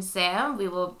 congratulations, Sam. We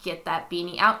will get that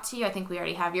beanie out to you. I think we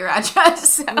already have your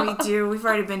address. So. We do. We've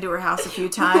already been to her house a few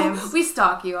times. We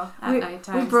stalk you at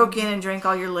nighttime. We broke in and drank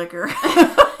all your liquor.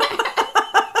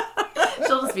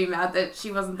 She'll just be mad that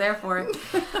she wasn't there for it.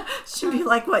 She'd be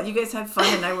like, what, you guys had fun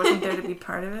and I wasn't there to be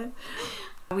part of it?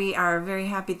 We are very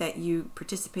happy that you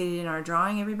participated in our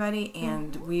drawing, everybody,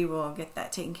 and we will get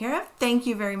that taken care of. Thank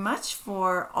you very much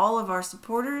for all of our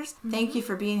supporters. Thank you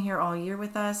for being here all year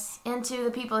with us. And to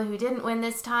the people who didn't win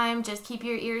this time, just keep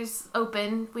your ears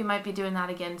open. We might be doing that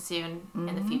again soon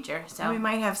in the future. So And we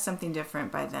might have something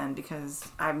different by then because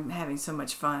I'm having so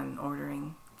much fun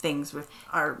ordering things with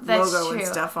our logo and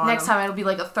stuff on Next them. time it'll be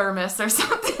like a thermos or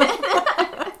something.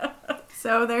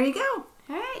 So there you go.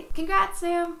 All right. Congrats,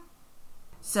 Sam.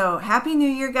 So Happy New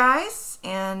Year, guys.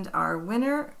 And our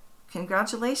winner,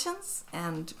 congratulations.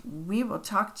 And we will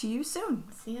talk to you soon.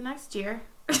 See you next year.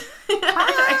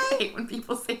 I hate when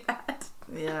people say that.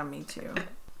 Yeah, me too.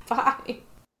 Bye.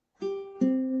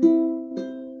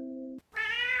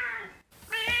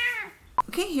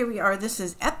 Okay, here we are. This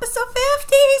is episode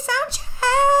 50, sound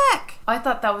check. I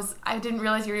thought that was, I didn't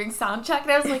realize you were doing sound check,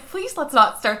 and I was like, please let's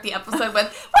not start the episode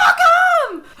with,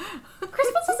 welcome!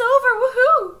 Christmas is over,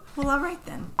 woohoo! Well, all right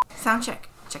then. Sound check.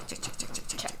 Check, check, check, check, check,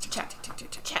 check, check, check, check,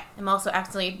 check, check, check. I'm also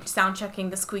accidentally sound checking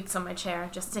the squeaks on my chair,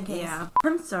 just in case. Yeah.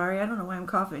 I'm sorry. I don't know why I'm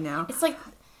coughing now. It's like,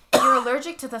 you're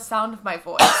allergic to the sound of my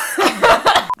voice.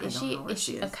 Is don't know where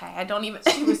she is. Okay, I don't even...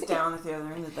 She was down at the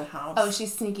other end of the house. Oh,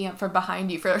 she's sneaking up from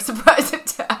behind you for a surprise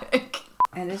attack.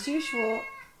 And as usual,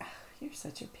 you're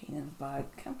such a pain in the butt.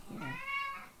 Come here.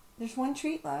 There's one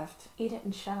treat left. Eat it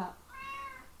and shut up.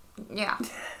 Yeah.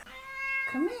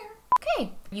 Come here.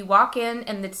 Okay. You walk in,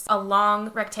 and it's a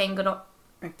long rectangular...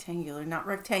 Rectangular, not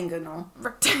rectangular.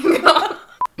 Rectangle.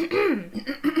 You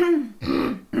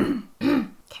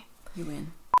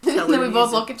win. And then we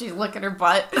both look and she's licking her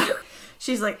butt.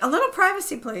 She's like, a little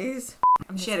privacy, please.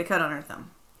 She had a cut on her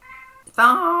thumb.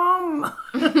 Thumb!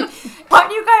 Why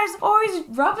do you guys always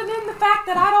rubbing in the fact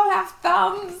that I don't have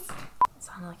thumbs? It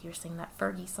sounded like you were singing that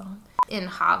Fergie song. In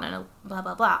Holland, blah,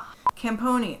 blah, blah.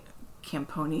 Camponia.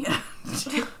 Camponia.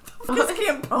 What the fuck is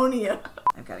Camponia?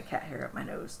 I've got a cat hair up my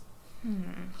nose.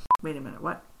 Wait a minute,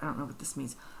 what? I don't know what this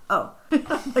means. Oh,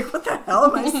 like what the hell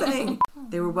am I saying?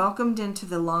 They were welcomed into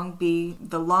the Long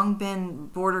Bin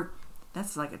border.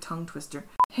 That's like a tongue twister.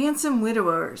 Handsome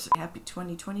widowers. Happy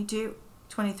 2022,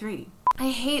 23. I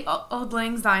hate Old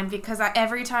Lang Syne because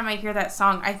every time I hear that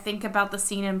song, I think about the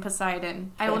scene in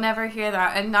Poseidon. I will never hear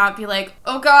that and not be like,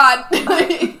 oh God.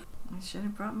 I should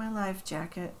have brought my life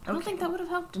jacket. I don't think that would have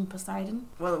helped in Poseidon.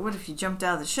 Well, what if you jumped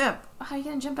out of the ship? How are you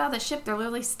going to jump out of the ship? They're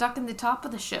literally stuck in the top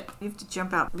of the ship. You have to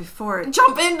jump out before it...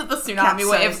 Jump into the tsunami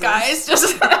wave, guys.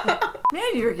 Just Man,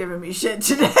 you're giving me shit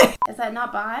today. Is that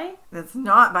not bi? That's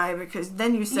not bi because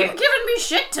then you said... You're giving me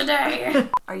shit today.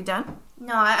 Are you done?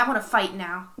 No, I want to fight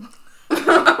now.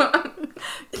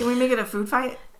 Can we make it a food fight?